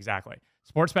 exactly.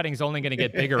 Sports betting is only going to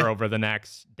get bigger over the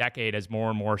next decade as more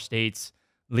and more states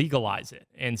legalize it.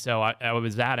 And so I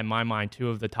was that in my mind, 2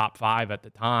 of the top 5 at the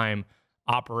time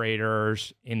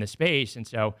operators in the space. And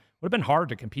so it would have been hard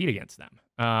to compete against them.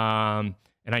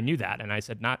 And I knew that. And I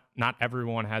said, not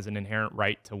everyone has an inherent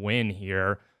right to win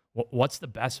here. What's the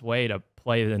best way to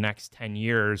play the next 10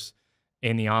 years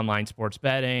in the online sports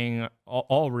betting,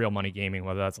 all real money gaming,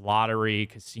 whether that's lottery,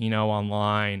 casino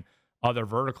online, other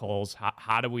verticals?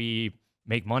 How do we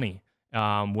make money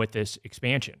with this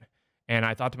expansion? And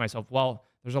I thought to myself, well,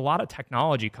 there's a lot of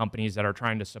technology companies that are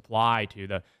trying to supply to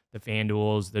the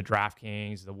FanDuels, the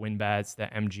DraftKings, the WinBets, the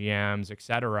MGMs, et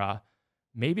cetera.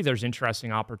 Maybe there's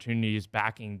interesting opportunities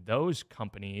backing those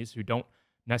companies who don't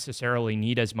necessarily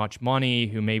need as much money,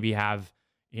 who maybe have,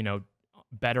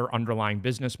 better underlying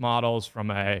business models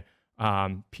from a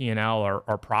P&L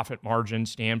or profit margin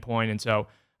standpoint. And so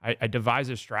I devised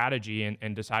a strategy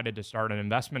and decided to start an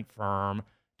investment firm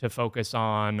to focus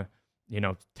on,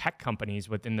 tech companies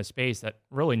within the space that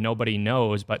really nobody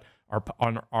knows, but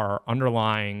are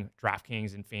underlying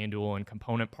DraftKings and FanDuel and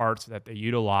component parts that they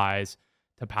utilize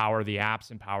to power the apps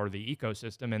and power the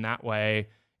ecosystem. And that way,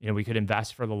 we could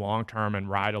invest for the long term and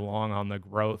ride along on the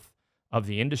growth of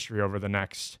the industry over the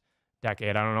next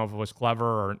decade. I don't know if it was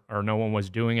clever or no one was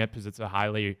doing it because it's a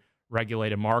highly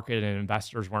regulated market and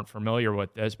investors weren't familiar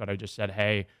with this, but I just said,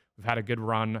 hey, we've had a good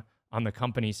run on the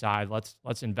company side.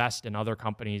 Let's invest in other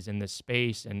companies in this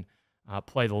space and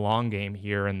play the long game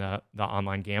here in the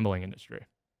online gambling industry.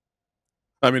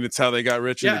 I mean, it's how they got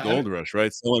rich in the gold rush,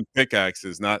 right? Selling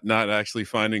pickaxes, not actually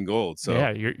finding gold. So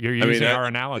yeah, you're using our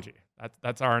analogy.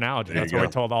 That's our analogy. That's what we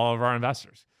told all of our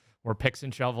investors. We're picks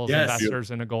and shovels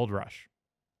investors in a gold rush.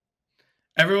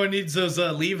 Everyone needs those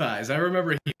Levi's. I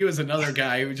remember he was another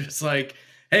guy who was just like,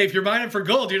 hey, if you're mining for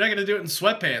gold, you're not going to do it in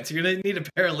sweatpants. You're going to need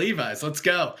a pair of Levi's. Let's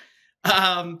go.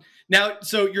 Now,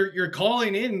 so you're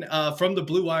calling in from the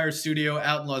Blue Wire studio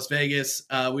out in Las Vegas.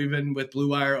 We've been with Blue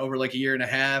Wire over like a year and a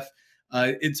half.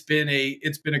 It's been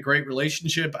a great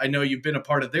relationship. I know you've been a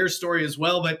part of their story as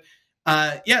well, but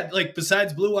like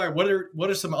besides Blue Wire, what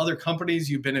are some other companies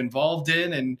you've been involved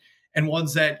in and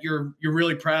ones that you're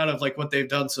really proud of, like what they've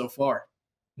done so far?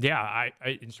 Yeah,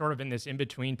 I sort of in this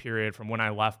in-between period from when I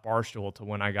left Barstool to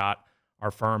when I got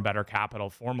our firm, Bettor Capital,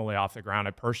 formally off the ground,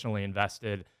 I personally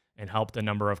invested and helped a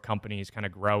number of companies kind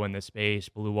of grow in this space.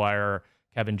 Blue Wire,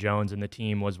 Kevin Jones and the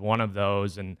team was one of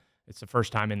those, and it's the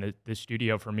first time in the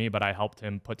studio for me, but I helped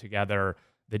him put together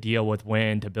the deal with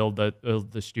Win to build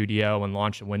the studio and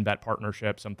launch a WinBet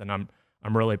partnership, something I'm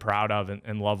really proud of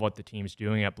and love what the team's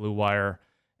doing at Blue Wire.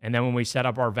 And then when we set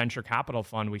up our venture capital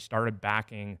fund, we started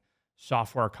backing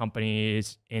software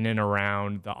companies in and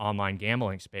around the online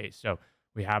gambling space. So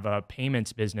we have a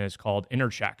payments business called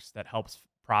Interchecks that helps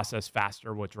process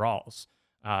faster withdrawals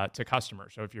to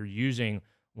customers. So if you're using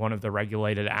one of the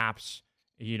regulated apps,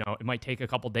 it might take a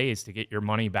couple days to get your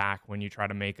money back when you try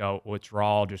to make a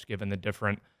withdrawal, just given the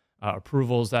different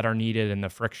approvals that are needed and the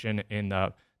friction in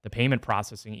the payment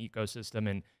processing ecosystem.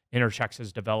 And Interchecks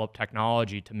has developed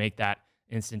technology to make that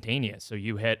instantaneous. So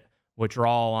you hit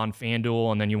withdrawal on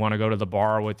FanDuel and then you want to go to the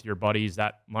bar with your buddies,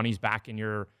 that money's back in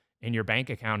your bank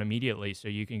account immediately, so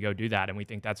you can go do that. And we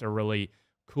think that's a really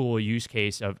cool use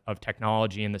case of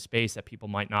technology in the space that people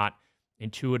might not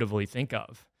intuitively think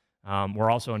of. We're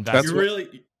also investing.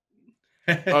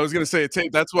 I was going to say,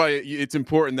 that's why it's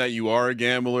important that you are a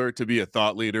gambler to be a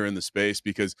thought leader in the space,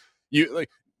 because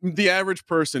the average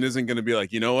person isn't going to be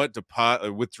like,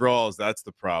 withdrawals, that's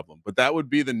the problem. But that would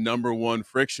be the number one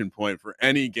friction point for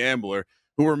any gambler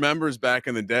who remembers back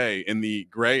in the day in the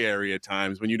gray area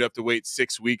times when you'd have to wait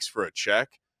 6 weeks for a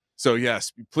check. So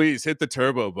yes, please hit the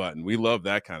turbo button. We love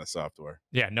that kind of software.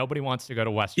 Yeah, nobody wants to go to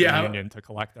Western Union to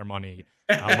collect their money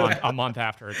a month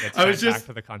after it gets sent back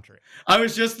to the country. I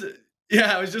was just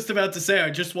about to say,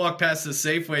 I just walked past the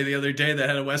Safeway the other day that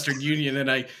had a Western Union, and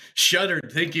I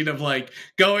shuddered thinking of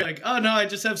going oh no, I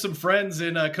just have some friends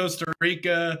in Costa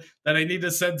Rica that I need to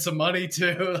send some money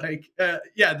to.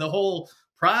 The whole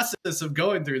process of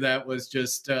going through that was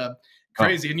just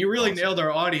crazy. And you really nailed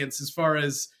our audience as far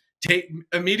as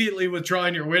immediately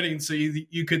withdrawing your winnings so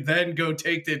you could then go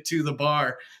take it to the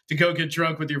bar to go get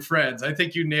drunk with your friends. I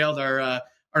think you nailed our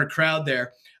crowd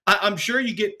there. I'm sure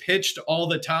you get pitched all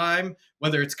the time,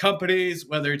 whether it's companies,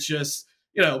 whether it's just,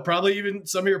 probably even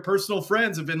some of your personal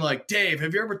friends have been like, Dave,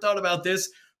 have you ever thought about this?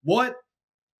 What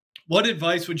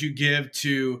advice would you give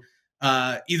to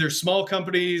either small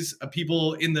companies,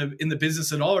 people in the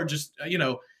business at all, or just,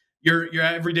 your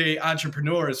everyday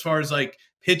entrepreneur as far as like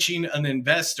pitching an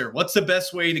investor? What's the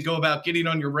best way to go about getting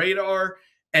on your radar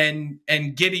and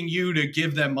getting you to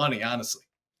give them money, honestly?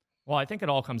 Well, I think it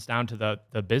all comes down to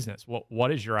the business.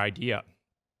 What is your idea?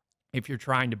 If you're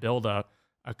trying to build a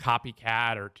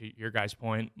copycat, or to your guys'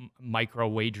 point, micro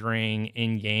wagering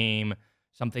in game,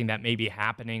 something that may be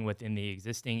happening within the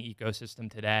existing ecosystem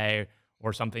today,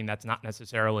 or something that's not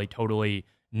necessarily totally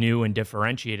new and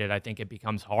differentiated, I think it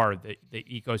becomes hard. The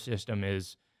ecosystem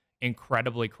is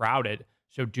incredibly crowded.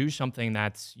 So do something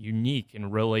that's unique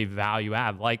and really value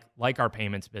add, like our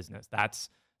payments business. That's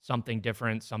something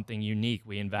different, something unique.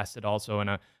 We invested also in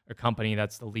a company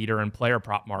that's the leader in player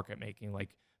prop market making.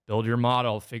 Like, build your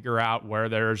model, figure out where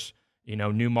there's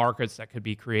new markets that could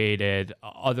be created,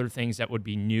 other things that would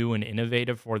be new and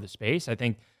innovative for the space. I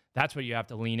think that's what you have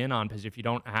to lean in on, because if you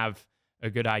don't have a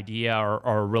good idea or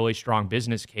a really strong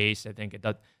business case, I think it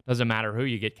doesn't matter who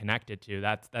you get connected to.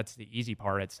 That's the easy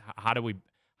part. It's how do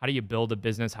you build a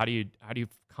business? How do you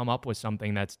come up with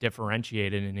something that's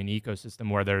differentiated in an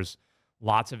ecosystem where there's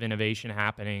lots of innovation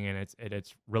happening and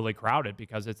it's really crowded,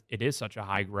 because it is such a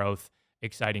high growth,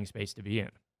 exciting space to be in.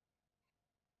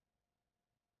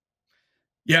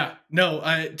 Yeah, no,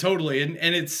 I totally. And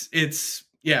it's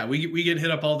we get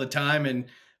hit up all the time, and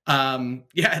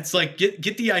it's like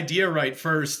get the idea right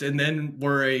first and then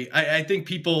worry. I think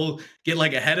people get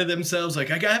like ahead of themselves,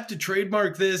 like, I have to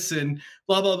trademark this and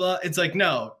blah blah blah. It's like,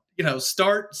 no,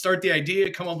 start the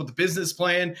idea, come up with a business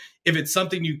plan. If it's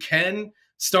something you can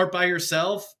start by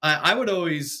yourself, I would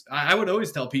always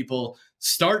tell people,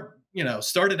 start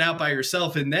it out by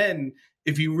yourself, and then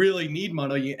if you really need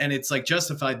money and it's like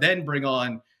justified, then bring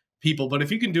on people. But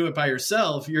if you can do it by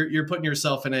yourself, you're putting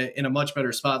yourself in a much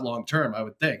better spot long term, I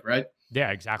would think, right?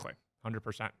 Yeah, exactly.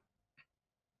 100%.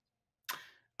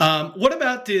 What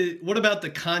about the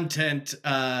content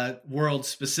world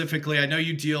specifically? I know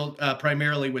you deal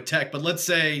primarily with tech, but let's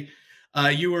say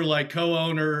you were like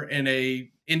co-owner in a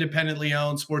independently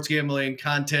owned sports gambling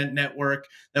content network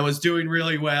that was doing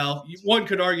really well. One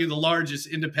could argue the largest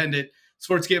independent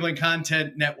sports gambling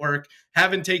content network,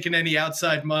 haven't taken any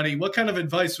outside money. What kind of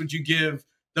advice would you give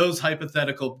those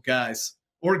hypothetical guys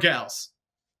or gals?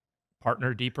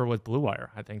 Partner deeper with Blue Wire.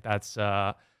 I think that's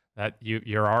that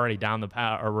you're already down the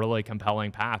path, a really compelling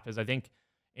path. Because I think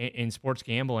in sports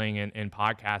gambling and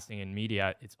podcasting and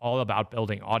media, it's all about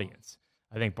building audience.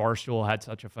 I think Barstool had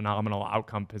such a phenomenal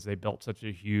outcome because they built such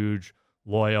a huge,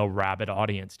 loyal, rabid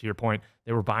audience. To your point,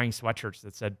 they were buying sweatshirts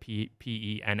that said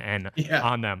PENN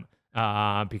on them.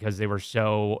 Because they were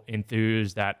so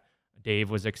enthused that Dave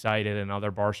was excited and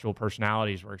other Barstool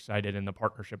personalities were excited in the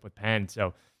partnership with Penn.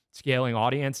 So scaling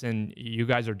audience, and you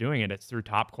guys are doing it. It's through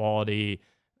top quality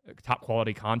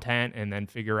content, and then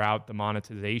figure out the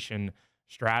monetization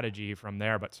strategy from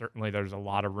there. But certainly there's a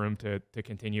lot of room to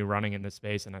continue running in this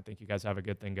space, and I think you guys have a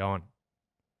good thing going.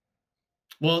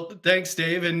 Well, thanks,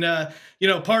 Dave. And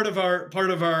part of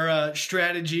our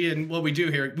strategy and what we do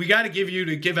here, we got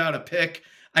to give out a pick.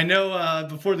 I know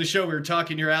before the show we were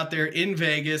talking, you're out there in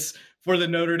Vegas for the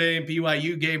Notre Dame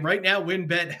BYU game. Right now,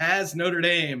 WynnBET has Notre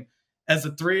Dame as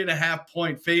a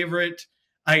 3.5-point favorite.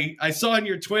 I saw on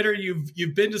your Twitter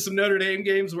you've been to some Notre Dame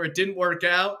games where it didn't work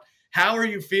out. How are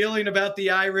you feeling about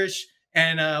the Irish?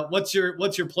 And what's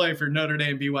your play for Notre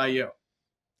Dame BYU?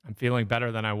 I'm feeling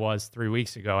better than I was 3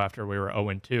 weeks ago after we were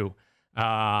 0-2.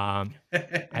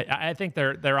 I think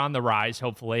they're on the rise.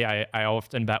 Hopefully, I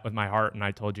often bet with my heart, and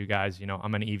I told you guys,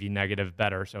 I'm an EV negative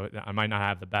bettor, so I might not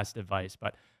have the best advice,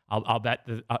 but I'll bet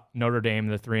the Notre Dame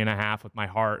the 3.5 with my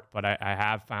heart. But I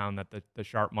have found that the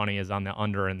sharp money is on the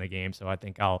under in the game, so I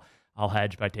think I'll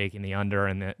hedge by taking the under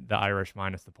and the Irish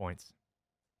minus the points.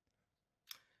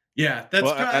 Yeah, that's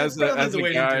probably the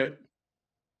way to do it.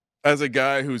 As a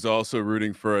guy who's also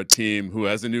rooting for a team who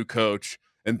has a new coach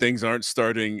and things aren't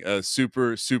starting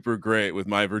super, super great with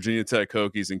my Virginia Tech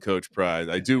Hokies and Coach Pride,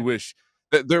 I do wish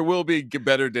that there will be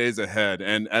better days ahead.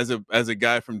 And as a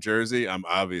guy from Jersey, I'm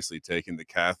obviously taking the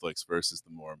Catholics versus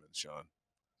the Mormons, Sean.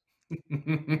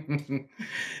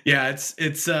 Yeah,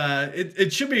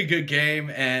 it should be a good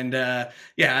game. And I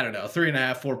don't know,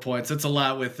 3.5, 4 points. That's a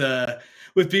lot with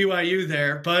BYU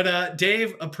there. But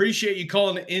Dave, appreciate you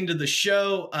calling into the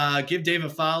show. Give Dave a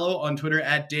follow on Twitter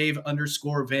at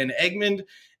Dave_VanEgmond.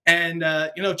 And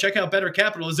check out Bettor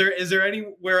Capital. Is there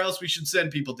anywhere else we should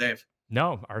send people, Dave?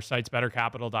 No, our site's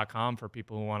bettercapital.com for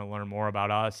people who want to learn more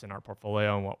about us and our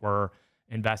portfolio and what we're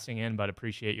investing in. But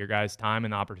appreciate your guys' time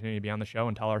and the opportunity to be on the show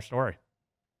and tell our story.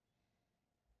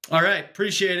 All right.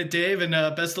 Appreciate it, Dave. And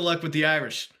best of luck with the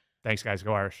Irish. Thanks, guys.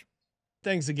 Go Irish.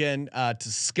 Thanks again to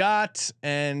Scott.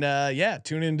 And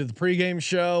tune into the pregame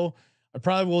show. I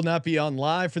probably will not be on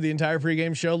live for the entire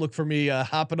pregame show. Look for me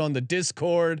hopping on the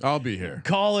Discord. I'll be here.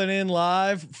 Calling in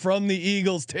live from the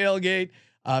Eagles tailgate.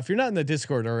 If you're not in the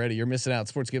Discord already, you're missing out.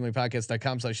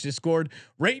 sportsgamblingpodcast.com/Discord.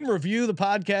 Rate and review the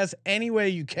podcast any way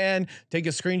you can. Take a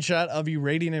screenshot of you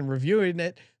rating and reviewing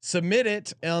it. Submit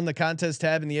it on the contest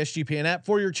tab in the SGPN app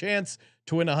for your chance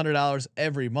to win $100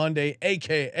 every Monday,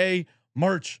 aka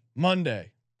Merch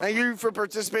Monday. Thank you for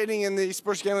participating in the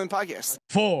Sports Gambling Podcast.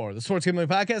 For the Sports Gambling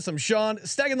Podcast, I'm Sean,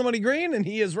 stacking the money green, and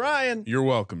he is Ryan. You're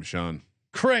welcome, Sean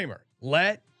Kramer.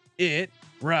 Let it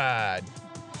ride.